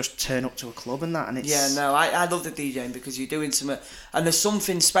to just turn up to a club and that. And it's I love the DJing because you're doing something, and there's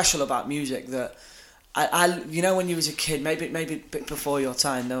something special about music that I when you was a kid, maybe a bit before your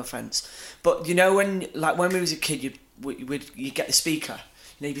time, no offense, but when we was a kid, you'd get the speaker.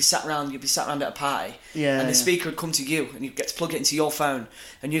 You'd be sat around at a party, and the speaker would come to you, and you get to plug it into your phone,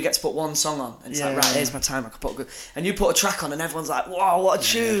 and you get to put one song on, and it's like, right, here's my time, I can put and you put a track on, and everyone's like, whoa, what a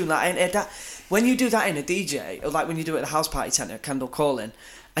tune! Like, that when you do that in a DJ, or like when you do it at a house party tent at Kendal Calling,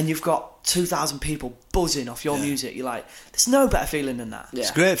 and you've got 2,000 people buzzing off your music, you're like, there's no better feeling than that.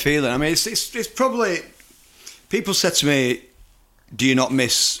 It's a great feeling. I mean, it's probably, people said to me, do you not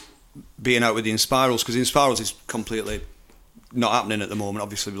miss being out with the Inspirals? Because the Inspirals is completely not happening at the moment.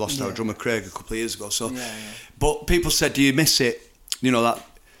 Obviously we lost our drummer Craig a couple of years ago, but people said, do you miss it,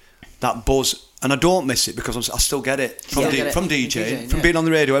 that buzz? And I don't miss it because I still get it from DJing, from being on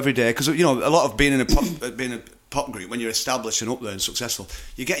the radio every day, because a lot of being in a pop group, when you're established and up there and successful,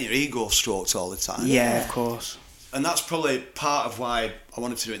 you're getting your ego stroked all the time. Of course. And that's probably part of why I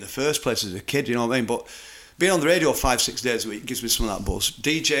wanted to do it in the first place as a kid, you know what I mean? But being on the radio 5-6 days a week gives me some of that buzz.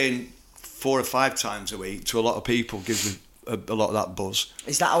 DJing 4 or 5 times a week to a lot of people gives me a lot of that buzz.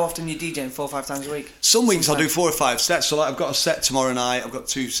 Is that how often you're DJing, 4 or 5 times a week? Some weeks I'll do 4 or 5 sets. So I've got a set tomorrow night. I've got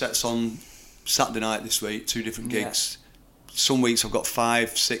 2 sets on Saturday night this week, 2 different gigs. Some weeks I've got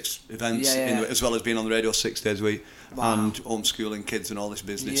 5-6 events as well as being on the radio 6 days a week and homeschooling kids and all this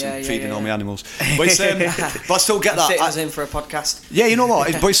business and feeding all my animals. But it's, but I still get that. Fit us in for a podcast. Yeah, you know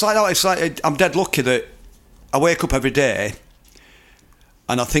what? But it's like that. It's like I'm dead lucky that I wake up every day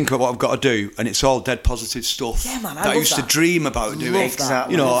and I think about what I've got to do, and it's all dead positive stuff. Yeah, man, I used to dream about doing.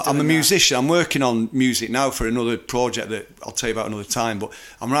 Exactly. I'm a musician. I'm working on music now for another project that I'll tell you about another time. But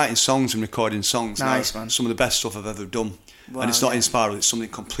I'm writing songs and recording songs now. Man. Some of the best stuff I've ever done. Wow, and it's not Inspiral. It's something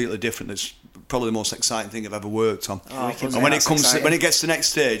completely different. That's probably the most exciting thing I've ever worked on. And when it gets to the next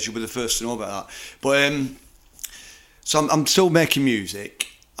stage, you'll be the first to know about that. But so I'm still making music.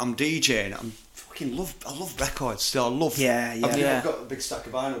 I'm DJing. I love records still. I love. I've got a big stack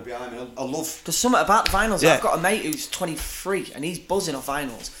of vinyl behind me. I love. There's something about vinyls. Yeah. I've got a mate who's 23 and he's buzzing off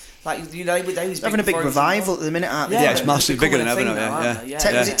vinyls. Like, they was having a big revival at the minute, aren't they? Yeah, it's massive, bigger than ever now.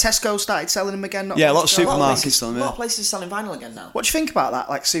 Was it Tesco started selling them again? A lot of supermarkets selling them. A lot of places selling vinyl again now. What do you think about that?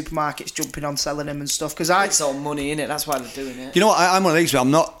 Like supermarkets jumping on selling them and stuff? Because it's all money in it. That's why they're doing it. You know what? I'm one of these.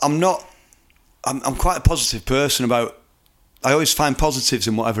 I'm quite a positive person about. I always find positives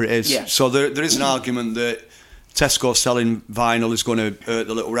in whatever it is. Yeah. So there is an argument that Tesco selling vinyl is going to hurt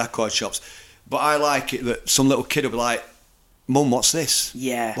the little record shops, but I like it that some little kid will be like, "Mum, what's this?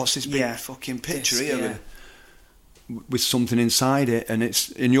 What's this big fucking picture here with something inside it?"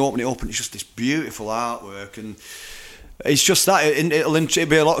 And you open it up and it's just this beautiful artwork, and it's just that it'll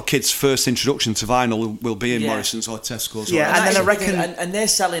be a lot of kids' first introduction to vinyl will be in Morrison's or Tesco's. Yeah, and then I reckon, and they're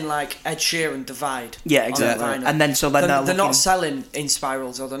selling like Ed Sheeran, Divide. Yeah, exactly. And then they're not selling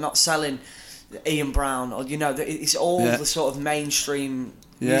Inspirals, or they're not selling Ian Brown, or it's all the sort of mainstream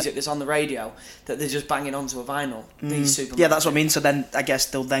music that's on the radio that they're just banging onto a vinyl. These supermarkets. Yeah, that's what I mean. So then I guess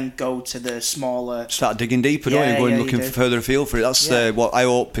they'll then go to the smaller. Start digging deeper, don't you? Going looking further afield for it. That's what I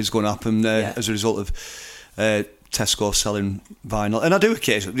hope is going to happen as a result of Tesco selling vinyl. And I do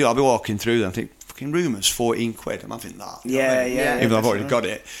occasionally, I'll be walking through them and think, fucking Rumours, 14 quid, I'm having that. Even though I've already got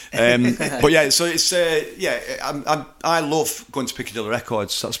it. But so it's, I love going to Piccadilly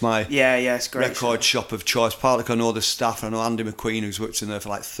Records. That's my it's great record shop of choice. Partly I know the staff, I know Andy McQueen, who's worked in there for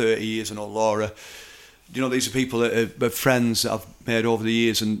like 30 years, I know Laura. These are people that are friends that I've made over the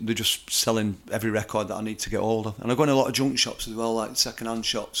years, and they're just selling every record that I need to get hold of. And I go in a lot of junk shops as well, like second-hand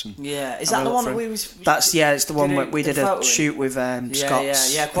shops. And is that the one that we was? It's the one where we did a shoot with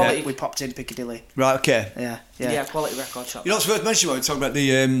Scott's. Quality. We popped in Piccadilly. Right, okay. Yeah, quality record shop. It's worth mentioning when we talk about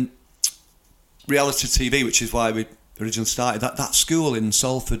the reality TV, which is why we originally started. That school in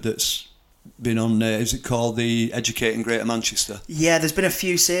Salford that's been on, is it called the Educating Greater Manchester? Yeah, there's been a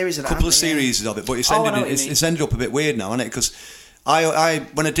few series of that. A couple of series of it, but it's ended up a bit weird now, hasn't it? Because I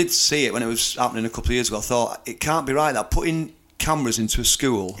when I did see it, when it was happening a couple of years ago, I thought, it can't be right that putting cameras into a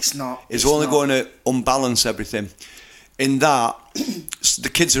school it's only going to unbalance everything. in that the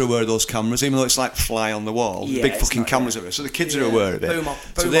kids are aware of those cameras, even though it's like fly on the wall. Yeah, big it's fucking not, cameras are there, so the kids are aware of it. Boom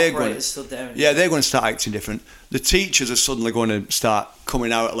operators stood there. Yeah, they're going to start acting different. The teachers are suddenly going to start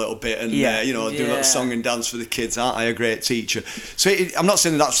coming out a little bit and do a little song and dance for the kids. Aren't I a great teacher? So I'm not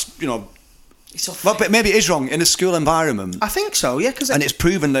saying that's well, but maybe it is wrong in a school environment. I think so, yeah. And it's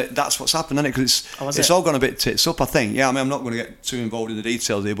proven that that's what's happened, isn't it? Because it's all gone a bit tits up, I think. Yeah, I mean, I'm not going to get too involved in the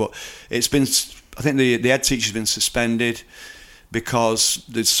details here, but it's been. I think the head teacher's been suspended because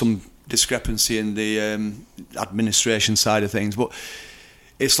there's some discrepancy in the administration side of things. But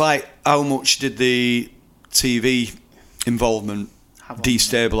it's like, how much did the TV involvement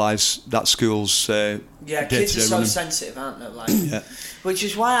destabilise that school's kids are so sensitive, aren't they? Which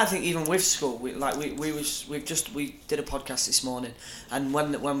is why I think even with school, we did a podcast this morning, and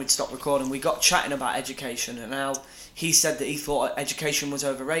when we'd stopped recording, we got chatting about education and how he said that he thought education was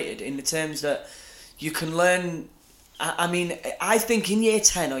overrated in the terms that you can learn. I mean, I think in year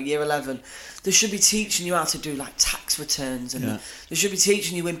 10 or year 11, they should be teaching you how to do like tax returns, and they should be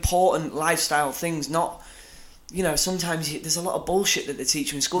teaching you important lifestyle things, not. Sometimes there's a lot of bullshit that they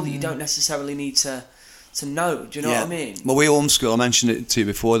teach you in school that you don't necessarily need to know. Do you know what I mean? Well, we homeschool. I mentioned it to you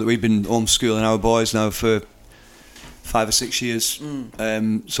before that we've been homeschooling our boys now for 5 or 6 years.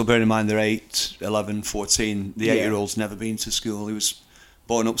 So bearing in mind they're 8, 11, 14. The 8-year-old's never been to school. He was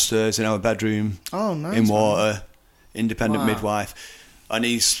born upstairs in our bedroom. Oh, nice. In water, independent midwife. And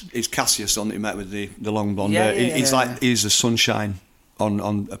he's Cassius, on that you met with the long blonde hair. He's the sunshine.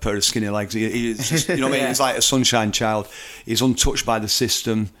 On a pair of skinny legs, he's just, you know what I mean. He's like a sunshine child. He's untouched by the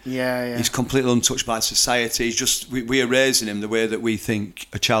system. He's completely untouched by society. He's just we are raising him the way that we think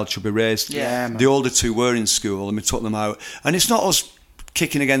a child should be raised. The older two were in school, and we took them out. And it's not us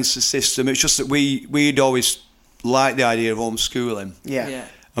kicking against the system. It's just that we'd always liked the idea of homeschooling.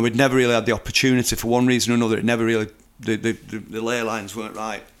 And we'd never really had the opportunity for one reason or another. It never really the ley lines weren't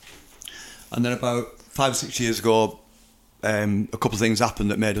right. And then about 5 or 6 years ago. A couple of things happened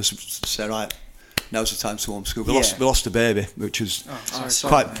that made us say, right, now's the time to homeschool. We lost a baby, which was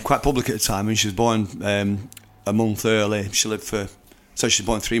quite public at the time, and she was born a month early. She was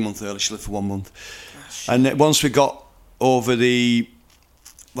born 3 months early. She lived for 1 month. And once we got over the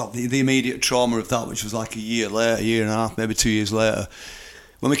immediate trauma of that, which was like a year and a half, maybe 2 years later,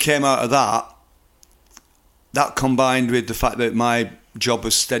 when we came out of that combined with the fact that my job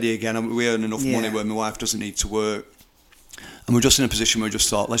was steady again, and we earn enough money where my wife doesn't need to work. And we're just in a position where we just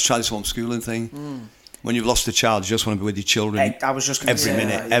thought, let's try this homeschooling thing. When you've lost a child, you just want to be with your children. I was just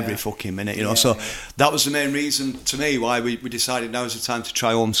every fucking minute, So that was the main reason to me why we decided now is the time to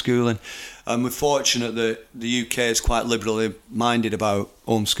try homeschooling. And we're fortunate that the UK is quite liberally minded about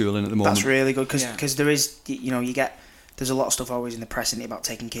homeschooling at the moment. That's really good because there is, there's a lot of stuff always in the press about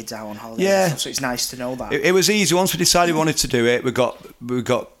taking kids out on holidays. And stuff, so it's nice to know that. It was easy once we decided we wanted to do it. We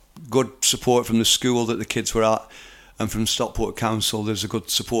got good support from the school that the kids were at. And from Stockport Council, there's a good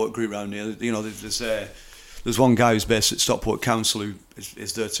support group around here. There's one guy who's based at Stockport Council who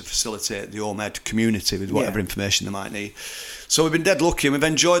is there to facilitate the home ed community with whatever information they might need. So we've been dead lucky, and we've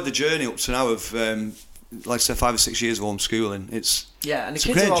enjoyed the journey up to now of, like I said, 5 or 6 years of homeschooling. And the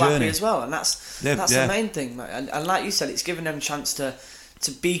kids are all happy as well, and that's the main thing. And like you said, it's given them a chance to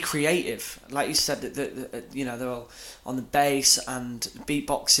be creative. Like you said, that they're all on the bass and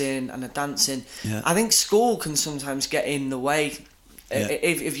beatboxing and the dancing. I think school can sometimes get in the way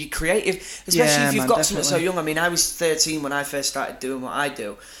if you're creative, especially if you've got something so young. I mean, I was 13 when I first started doing what I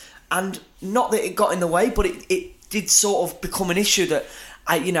do, and not that it got in the way, but it did sort of become an issue that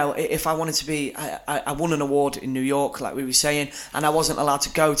if I wanted to be, I won an award in New York, like we were saying, and I wasn't allowed to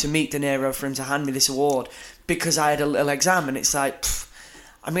go to meet De Niro for him to hand me this award because I had a little exam, and it's like.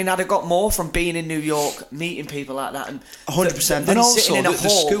 I mean, I'd have got more from being in New York, meeting people like that, and 100%. And also, the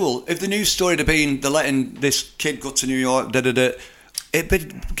school. If the news story had been they're letting this kid go to New York,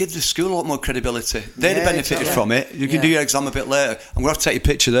 it gives the school a lot more credibility. They'd have benefited from it. You can do your exam a bit later. I'm going to have to take your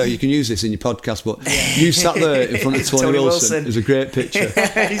picture there. You can use this in your podcast, but you sat there in front of Tony Wilson. It's a great picture.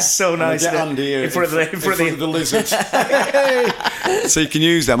 He's so nice. Get Andy here in front of the lizards. So you can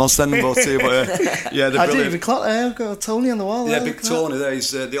use them. I'll send them both to you. But they're brilliant. I didn't even clock there. I've got Tony on the wall. Yeah, big Tony there.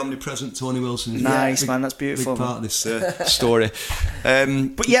 He's the omnipresent Tony Wilson. Nice, man. That's beautiful. Big part of this story.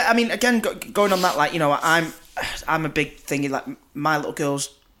 But yeah, I mean, again, going on that, like, I'm a big thingy. Like, my little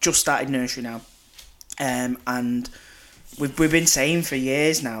girl's just started nursery now, and we've been saying for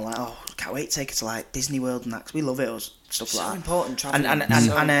years now, like, oh, can't wait to take her to like Disney World and that, 'cause we love it, or stuff like that. Important traveling.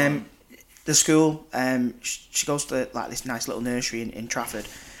 And the school, she goes to like this nice little nursery in Trafford,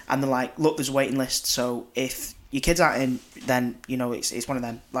 and they're like, look, there's a waiting list, so if your kids aren't in, then it's one of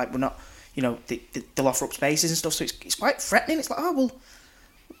them. Like, we're not. you know, they'll offer up spaces and stuff. So it's quite threatening. It's like, oh well,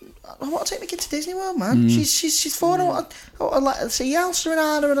 I want to take my kid to Disney World, man. She's 4. I want to see Elsa and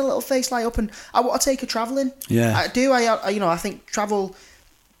Anna and a little face light up, and I want to take her travelling. Yeah, I do. I think travel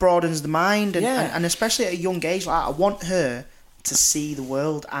broadens the mind, and especially at a young age, like I want her to see the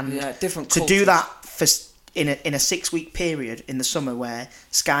world and different to cultures. do that for in a 6-week period in the summer where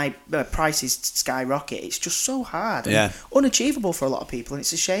prices skyrocket. It's just so hard, and unachievable for a lot of people, and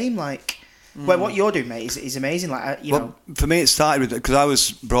it's a shame. Like, well, what you're doing, mate, is amazing. Like, you know, for me, it started with because I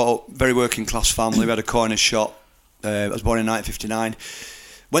was brought up very working class family. We had a corner shop. I was born in 1959.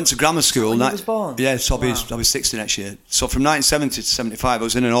 Went to grammar school. You was born? Yeah, so I'll be 60 next year. So from 1970 to 75, I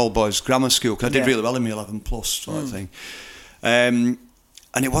was in an all boys grammar school because I did really well in my 11 plus sort of thing.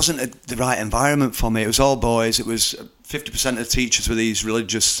 And it wasn't the right environment for me. It was all boys. It was 50% of the teachers were these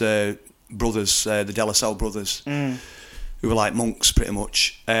religious brothers, the De La Salle brothers, who were like monks pretty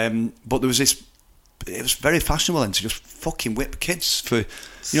much. But there was this. It was very fashionable then to just fucking whip kids for, you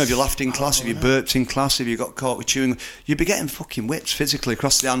know, if you laughed in class, if you burped in class, if you got caught with chewing, you'd be getting fucking whipped physically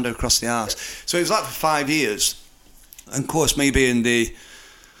across the hand or across the arse. So it was like for 5 years. And of course, me being the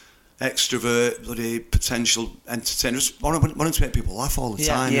extrovert, bloody potential entertainer, just wanted to make people laugh all the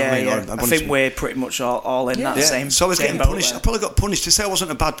time. I think we're pretty much all in that same. So I was same getting punished. I probably got punished to say I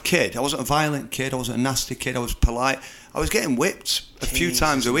wasn't a bad kid. I wasn't a violent kid. I wasn't a nasty kid. I was polite. I was getting whipped a few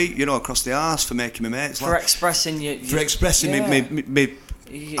times a week, you know, across the arse for making my mates laugh. For expressing me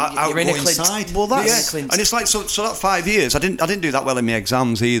outgoing side. Well, that's and it's like so that 5 years, I didn't do that well in my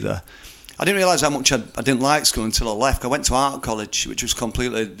exams either. I didn't realise how much I didn't like school until I left. I went to art college, which was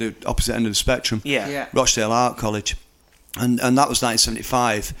completely the opposite end of the spectrum. Rochdale Art College, and that was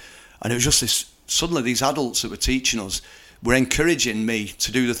 1975, and it was just this. Suddenly, these adults that were teaching us were encouraging me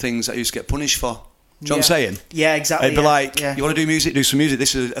to do the things that I used to get punished for. Do you know what I'm saying? Yeah, exactly. It'd be like, you want to do music? Do some music.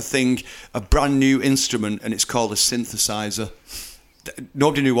 This is a thing, a brand new instrument, and it's called a synthesizer.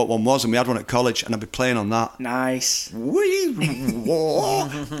 Nobody knew what one was, and we had one at college, and I'd be playing on that. Nice.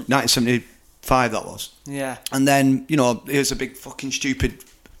 1975 that was. Yeah. And then, you know, here's a big fucking stupid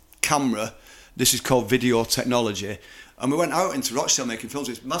camera. This is called video technology. And we went out into Rochdale making films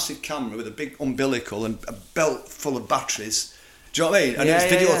with this massive camera with a big umbilical and a belt full of batteries. Do you know what I mean? And it was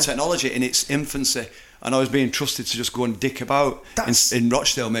video technology in its infancy. And I was being trusted to just go and dick about in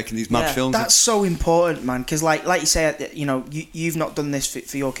Rochdale making these mad films. That's so important, man, because like you say, you know, you've not done this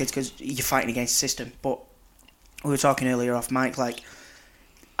for your kids because you're fighting against the system. But we were talking earlier off mic, like,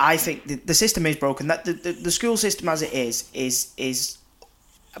 I think the system is broken. That the school system as it is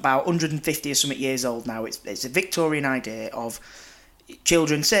about 150 or something years old now. It's a Victorian idea of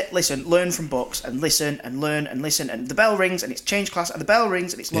children sit, listen, learn from books, and listen and learn and listen, and the bell rings and it's change class, and the bell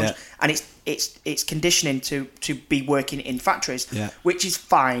rings and it's lunch, and it's conditioning to be working in factories, which is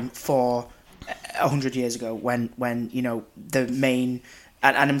fine for 100 years ago when you know the main.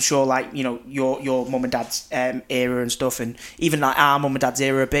 And I'm sure, like, you know, your mum and dad's era and stuff, and even like our mum and dad's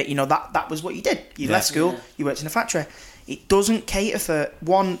era a bit, you know, that was what you did. You left school, you worked in a factory. It doesn't cater for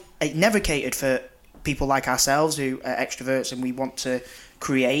it never catered for people like ourselves who are extroverts and we want to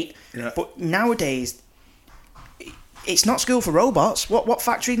create. Yeah. But nowadays, it's not school for robots. What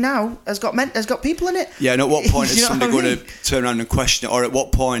factory now has got people in it? Yeah, and at what point is somebody going to turn around and question it, or at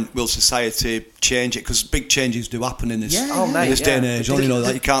what point will society change it? Because big changes do happen in this day and age. You know,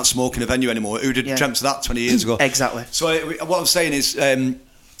 like you can't smoke in a venue anymore. Who'd have dreamt of that 20 years ago? Exactly. So what I'm saying is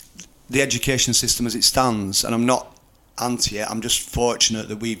the education system as it stands, and I'm not anti it, I'm just fortunate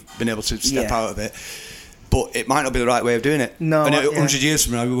that we've been able to step out of it. But it might not be the right way of doing it. No, and 100 years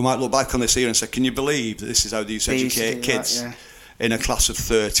from now, we might look back on this year and say, can you believe that this is how they used to educate kids in a class of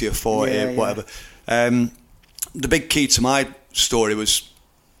 30 or 40, whatever. The big key to my story was,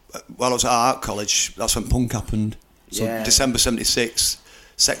 while I was at art college, that's when punk happened. So December 76,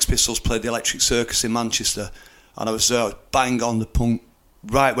 Sex Pistols played the Electric Circus in Manchester, and I was bang on the punk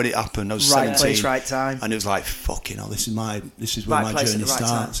right when it happened. I was 17. Right place, right time. And it was like, fucking hell, this is where my journey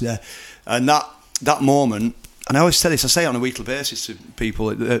starts. Yeah. And that moment, and I always say this, I say it on a weekly basis to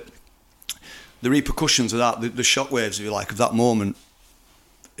people, the repercussions of that, the shockwaves, if you like, of that moment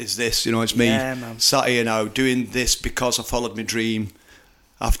is this, you know, it's me sat here now doing this because I followed my dream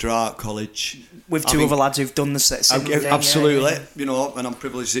after art college. With two other lads who've done the same thing. Absolutely, you know, and I'm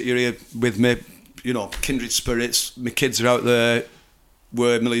privileged that you're here with me, you know, kindred spirits. My kids are out there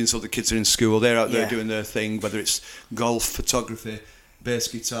where millions of other kids are in school. They're out there doing their thing, whether it's golf, photography, bass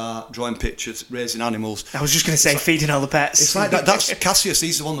guitar, drawing pictures, raising animals. I was just going to say, feeding all the pets. It's like that's Cassius.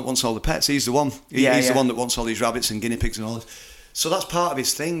 He's the one that wants all the pets. He's the one. He's the one that wants all these rabbits and guinea pigs and all this. So that's part of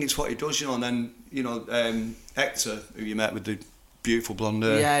his thing. It's what he does, you know. And then, you know, Hector, who you met with the beautiful blonde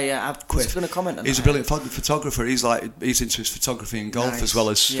hair. Yeah. I was going to comment on that. He's a brilliant photographer. He's into his photography and golf as well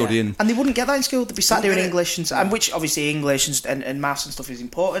as studying. And they wouldn't get that in school. They'd be sat doing English and which obviously English and maths and stuff is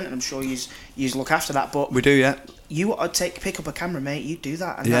important, and I'm sure you look after that. But we do, yeah. You pick up a camera, mate. You do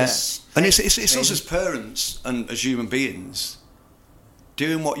that, and it's us as parents and as human beings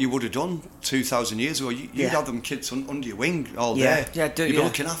doing what you would have done 2,000 years ago. You'd have them kids under your wing all day. You'd be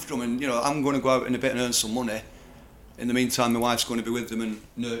looking after them, and I'm going to go out in a bit and earn some money. In the meantime, my wife's going to be with them and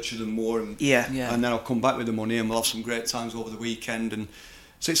nurture them more, and then I'll come back with the money, and we'll have some great times over the weekend. And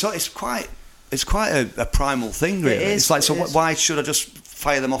so it's quite a primal thing, really. It's like, why should I just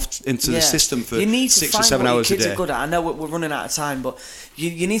fire them off into the system for 6 or 7 hours a day? You need to find what your kids are good at. I know we're running out of time, but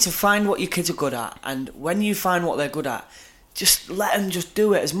you need to find what your kids are good at, and when you find what they're good at, just let them just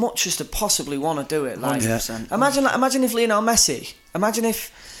do it as much as they possibly want to do it. Like, 100%. Imagine if Lionel Messi. Imagine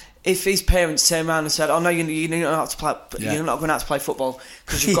if his parents turned around and said, "Oh no, you're not have to play. You're not going to have to play football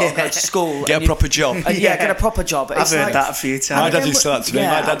because you've got to go to school. Get a proper job. Get a proper job." I've heard that a few times. My dad used to say that to me.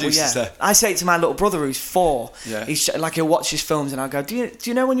 My dad used to say. I say it to my little brother who's 4. Yeah. He's like, he'll watch his films, and I go, "Do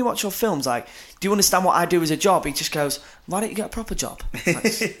you know when you watch your films? Like, do you understand what I do as a job?" He just goes, "Why don't you get a proper job?"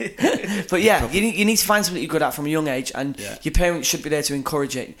 But you need to find something you're good at from a young age, and your parents should be there to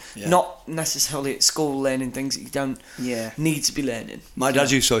encourage it, not necessarily at school learning things that you don't need to be learning. My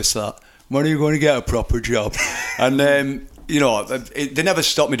dad used to always say that. When are you going to get a proper job? And they never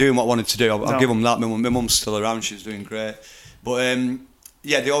stopped me doing what I wanted to do. I'll give them that. My mum's still around; she's doing great. But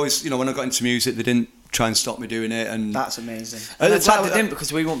they always, when I got into music, they didn't try and stop me doing it. And that's amazing. At the time, they didn't,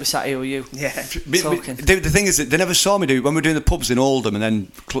 because we won't be sat here with you. Yeah, talking. The thing is that they never saw me do when we were doing the pubs in Oldham and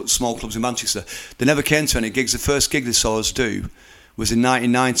then small clubs in Manchester. They never came to any gigs. The first gig they saw us do was in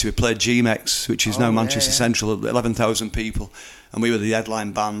 1990. We played GMX, which is now Manchester Central, 11,000 people. And we were the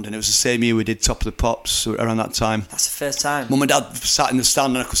headline band, and it was the same year we did Top of the Pops around that time. That's the first time. Mum and Dad sat in the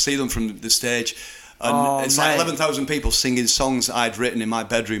stand, and I could see them from the stage. And it's like 11,000 people singing songs that I'd written in my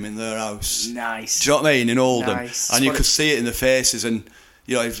bedroom in their house. Nice. Do you know what I mean? In Oldham. Nice. And you could see it in the faces, and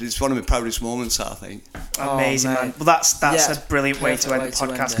it's one of my proudest moments, I think. Amazing, man. Well, that's a brilliant way to end the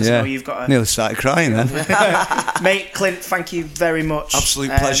podcast, because I know you've got nearly started crying then. Mate, Clint, thank you very much.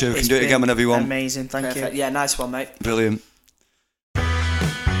 Absolute pleasure. We can do it again whenever you want. Amazing, thank you. Yeah, nice one, mate. Brilliant.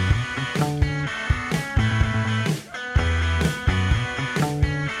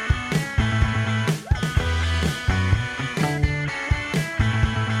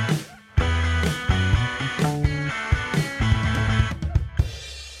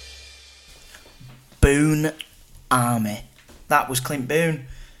 Boone Army. That was Clint Boone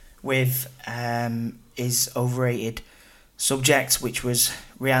with his overrated subject, which was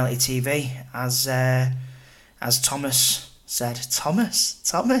reality TV, as Thomas said. Thomas,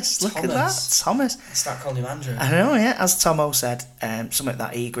 look at that, Thomas. I start calling him Andrew. I know, yeah. As Tomo said, something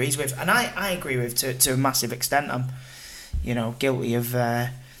that he agrees with, and I agree with to a massive extent. I'm, guilty of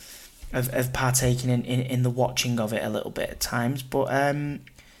partaking in the watching of it a little bit at times, but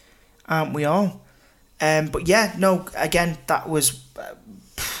aren't we all? But yeah, no, again, that was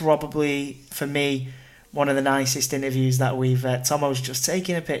probably, for me, one of the nicest interviews that we've... Tomo's just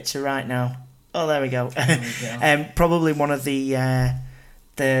taking a picture right now. Oh, there we go. Probably one of the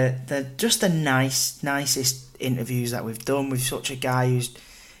nicest interviews that we've done with such a guy who's...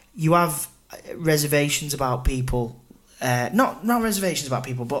 You have reservations about people. Not reservations about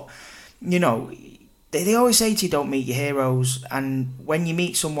people, but, they always say to you, don't meet your heroes. And when you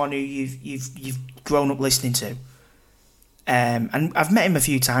meet someone who you've grown up listening to, and I've met him a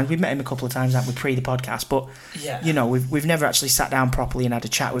few times. We've met him a couple of times, haven't we, pre the podcast? But we've never actually sat down properly and had a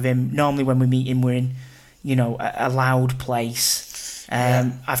chat with him. Normally, when we meet him, we're in a loud place.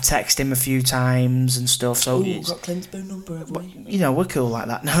 I've texted him a few times and stuff. So we've got Clint's phone number. We're cool like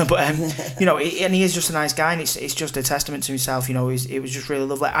that. No, but and he is just a nice guy, and it's just a testament to himself. It was just really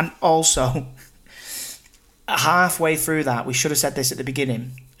lovely, and also. Halfway through that, we should have said this at the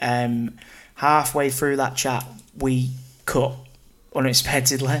beginning. Halfway through that chat, we cut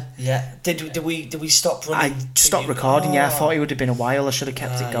unexpectedly. Yeah. Did we stop running? I stopped recording. Yeah, I thought it would have been a while. I should have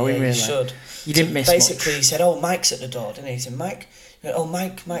kept it going. Really, you should. You didn't miss basically, much. He said, "Oh, Mike's at the door," didn't he? He said, "Mike."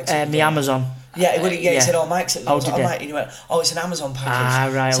 Mike's at the the door. Amazon. Yeah, he said, "Oh, Mike's at the door." Oh, did he? Mike, and he went, "Oh, it's an Amazon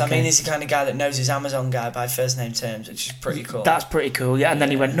package." Right, so okay. I mean, he's the kind of guy that knows his Amazon guy by first name terms, which is pretty cool. That's pretty cool, yeah. And then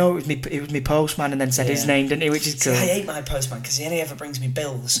he went, "No, it was me postman," and then said his name, didn't he? Which is cool. See, I hate my postman because he only ever brings me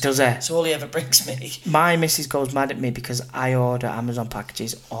bills. Does he? So all he ever brings me. My missus goes mad at me because I order Amazon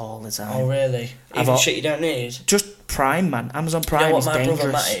packages all the time. Oh really? Even shit you don't need. Just Prime, man. Amazon Prime is dangerous.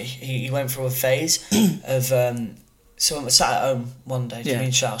 Brother Matty, he went through a phase of. So I sat at home one day, me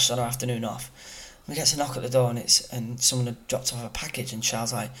and Charles had our afternoon off, We get a knock at the door and someone had dropped off a package, and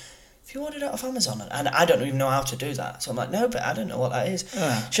Charles like, have you ordered it off Amazon? And I don't even know how to do that. So I'm like, no, but I don't know what that is.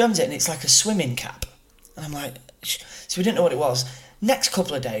 She opens it and it's like a swimming cap. And I'm like, so we didn't know what it was. Next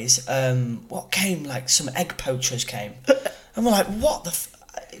couple of days, what came, like some egg poachers came. And we're like, what the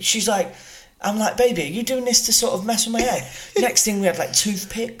she's like, I'm like, baby, are you doing this to sort of mess with my egg? Next thing we had like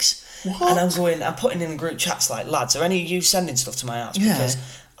toothpicks. What? And I'm putting in group chats like, lads, are any of you sending stuff to my house? Because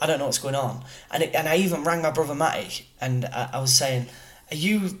I don't know what's going on. And I even rang my brother Matty, and I was saying, are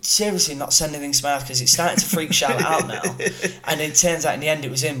you seriously not sending things to my house? Because it's starting to freak Charlotte out now. And it turns out in the end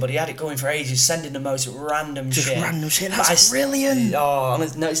it was him, but he had it going for ages, sending the most random shit. Just random shit, that's brilliant. Oh,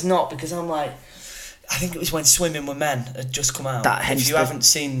 no, it's not, because I'm like, I think it was when Swimming with Men had just come out. If you haven't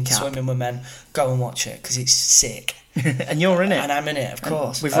seen Swimming with Men, go and watch it, because it's sick. And you're in it. And I'm in it, of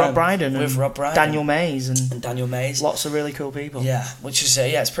course. With Rob Brydon. With Rob Brydon. Daniel Mays. And Daniel Mays. Lots of really cool people. Yeah, which is,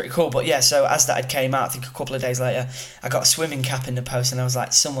 it's pretty cool. But yeah, so as that had came out, I think a couple of days later, I got a swimming cap in the post, and I was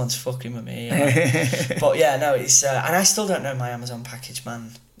like, someone's fucking with me. But yeah, no, it's... and I still don't know my Amazon package,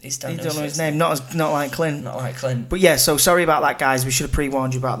 man. You don't know his name. Not like Clint. Not like Clint. But yeah, so sorry about that, guys. We should have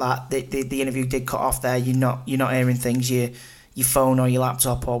pre-warned you about that. The interview did cut off there. You're not hearing things. Your phone or your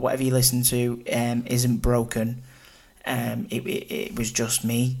laptop or whatever you listen to isn't broken. It was just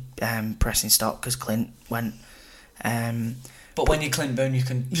me pressing stop because Clint went. But when you're Clint Boone, you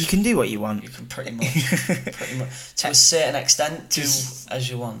can do what you want. You can pretty much to a certain extent do as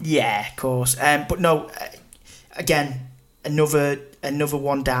you want. Yeah, of course. But no, again, another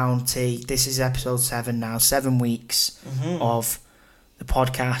one down. This is episode 7 now. 7 weeks of the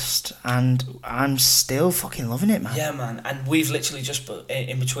podcast, and I'm still fucking loving it, man. Yeah, man. And we've literally just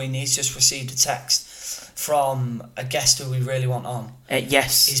in between these just received a text from a guest who we really want on.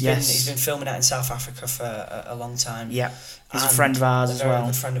 He's been filming out in South Africa for a long time. Yeah, he's a friend of ours as well. A very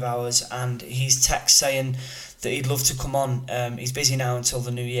good friend of ours, and he's text saying that he'd love to come on. He's busy now until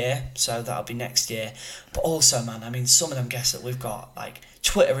the new year, so that'll be next year. But also, man, I mean, some of them guests that we've got, like,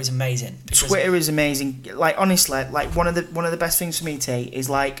 Twitter is amazing. Twitter is amazing. Like, honestly, like one of the best things for me, T,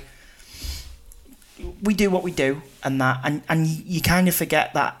 is like, we do what we do and you kind of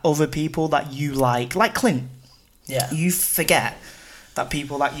forget that other people that you like Clint. Yeah. You forget that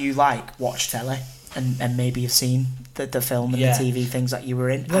people that you like watch telly and maybe have seen the film and the TV things that you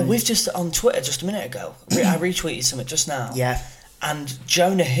were in. Well, we've just on Twitter just a minute ago. I retweeted something just now. Yeah. And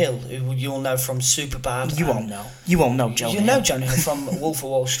Jonah Hill, who you'll know from Superbad. You won't know Jonah Hill. You know Jonah Hill from Wolf of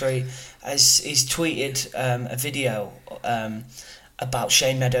Wall Street. He's tweeted a video about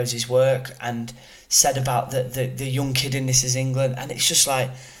Shane Meadows' work and said about the young kid in This Is England, and it's just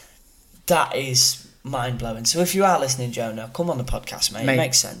like, that is mind-blowing. So if you are listening, Jonah, come on the podcast, mate. It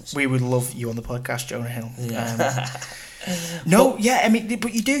makes sense. We would love you on the podcast, Jonah Hill. Yeah. I mean,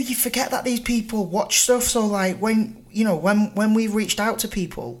 but you forget that these people watch stuff. So like when we reached out to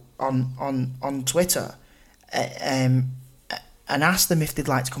people on Twitter and asked them if they'd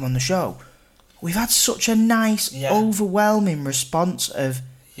like to come on the show, we've had such a nice overwhelming response of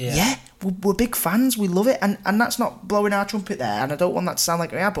we're big fans, we love it, and that's not blowing our trumpet there, and I don't want that to sound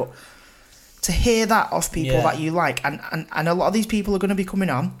like we are, but to hear that off people that you like, and a lot of these people are going to be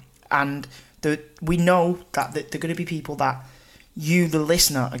coming on, and we know that they're going to be people that you, the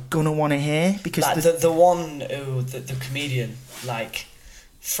listener, are going to want to hear, because like the one who the comedian, like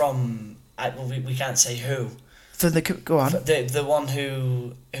from we can't say who. Go on. The one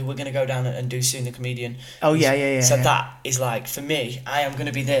who we're going to go down and do soon, the comedian. Oh, yeah. So that is like, for me, I am going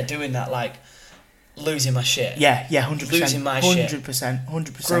to be there doing that, like, losing my shit. Yeah, 100%. Losing my shit.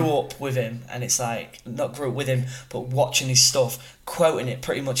 100%. Grew up with him, and it's like, not grew up with him, but watching his stuff, quoting it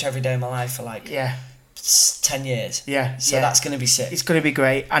pretty much every day of my life for like 10 years. Yeah. So that's going to be sick. It's going to be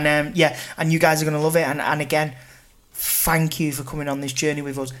great. And and you guys are going to love it. And again, thank you for coming on this journey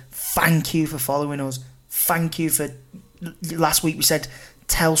with us. Thank you for following us. Thank you for... Last week we said,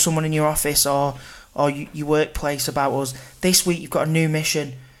 tell someone in your office or your workplace about us. This week you've got a new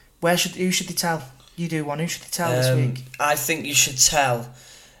mission. Who should they tell? You do one. Who should they tell this week? I think you should tell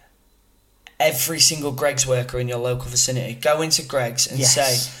every single Greggs worker in your local vicinity. Go into Greggs and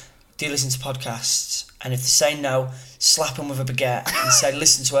say, do you listen to podcasts? And if they say no, slap them with a baguette and say,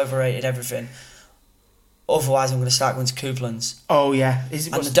 listen to Overrated Everything. Otherwise, I'm going to start going to Couplands. Oh, yeah.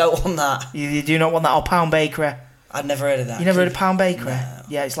 And I don't want that. You do not want that. Or Pound Bakery. I'd never heard of that. You never heard of Pound Bakery? No.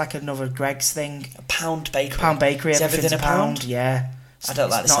 Yeah, it's like another Greggs thing. A Pound Bakery? Pound Bakery. Is everything a pound? Yeah. I don't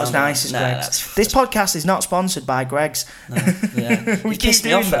like it's not as nice as Greggs. This podcast is not sponsored by Greggs. No, yeah. You pissed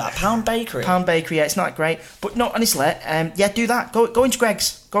me off for that. Pound Bakery. Pound Bakery, yeah, it's not great. But no, honestly, do that. Go into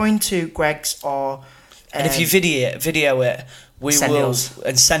Greggs. Go into Greggs or... and if you video it, we will...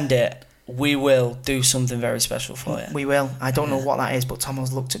 And send it. we will do something very special for you. We will. I don't know what that is, but Tom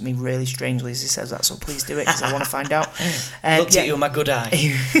has looked at me really strangely as he says that, so please do it because I want to find out. Looked at you with my good eye.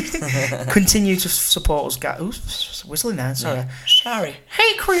 Continue to support us, guys. Ooh, whistling there, sorry. Yeah. Sorry.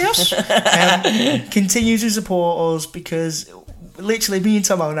 Hey, Chris! Continue to support us because literally me and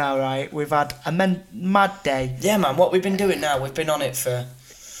Tomo now, right, we've had a mad day. Yeah, man, what we've been doing now, we've been on it for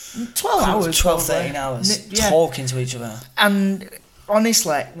 12 hours. 12, 13 hours. Talking to each other. And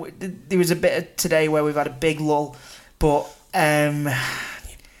honestly, there was a bit of today where we've had a big lull, but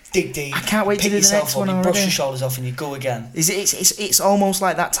dig deep. I can't wait to do the next one already. Brush your shoulders off and you go again. It's almost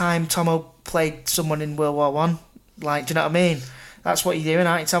like that time Tomo played someone in World War One. Like, do you know what I mean? That's what you're doing,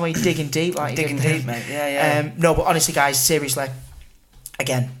 aren't you, Tomo? You're digging deep, like digging deep, mate. Yeah. No, but honestly, guys, seriously,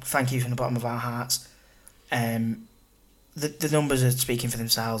 again, thank you from the bottom of our hearts. The numbers are speaking for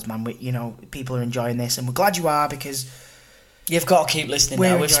themselves, man. People are enjoying this, and we're glad you are because you've got to keep listening.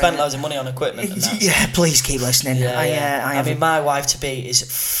 Now we've spent loads of money on equipment. And that, yeah, please keep listening. I mean, my wife to be is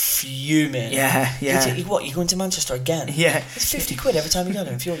fuming. Yeah. What? You going to Manchester again? Yeah, it's 50 quid every time you go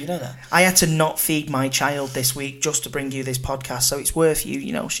there in fuel. You know that. I had to not feed my child this week just to bring you this podcast, so it's worth you,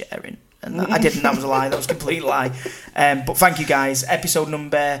 sharing. And I didn't. That was a lie. That was a complete lie. But thank you, guys. Episode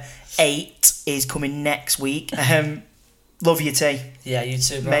number 8 is coming next week. Love you, T. Yeah, you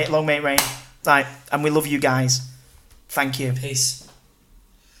too, bro. Long may it rain. Right, and we love you guys. Thank you. Peace.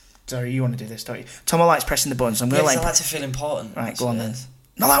 Sorry, you want to do this, don't you? Tomo likes pressing the buttons. So I'm going to I like to feel important. Right, go on then.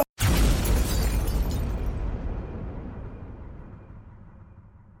 No.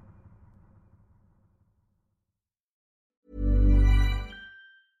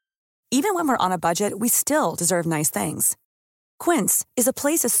 Even when we're on a budget, we still deserve nice things. Quince is a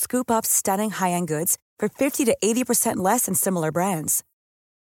place to scoop up stunning high-end goods for 50 to 80% less than similar brands.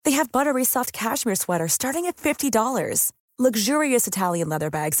 They have buttery soft cashmere sweaters starting at $50, luxurious Italian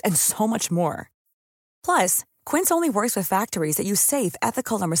leather bags, and so much more. Plus, Quince only works with factories that use safe,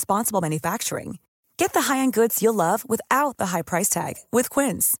 ethical, and responsible manufacturing. Get the high-end goods you'll love without the high price tag with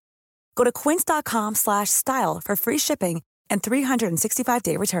Quince. Go to quince.com/style for free shipping and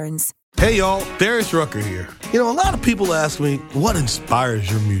 365-day returns. Hey, y'all, Darius Rucker here. A lot of people ask me, what inspires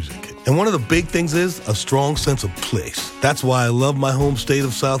your music? And one of the big things is a strong sense of place. That's why I love my home state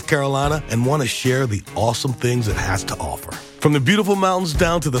of South Carolina and want to share the awesome things it has to offer. From the beautiful mountains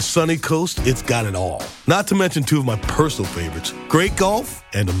down to the sunny coast, it's got it all. Not to mention 2 of my personal favorites, great golf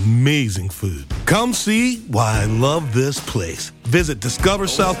and amazing food. Come see why I love this place. Visit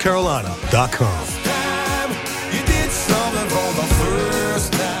discoversouthcarolina.com.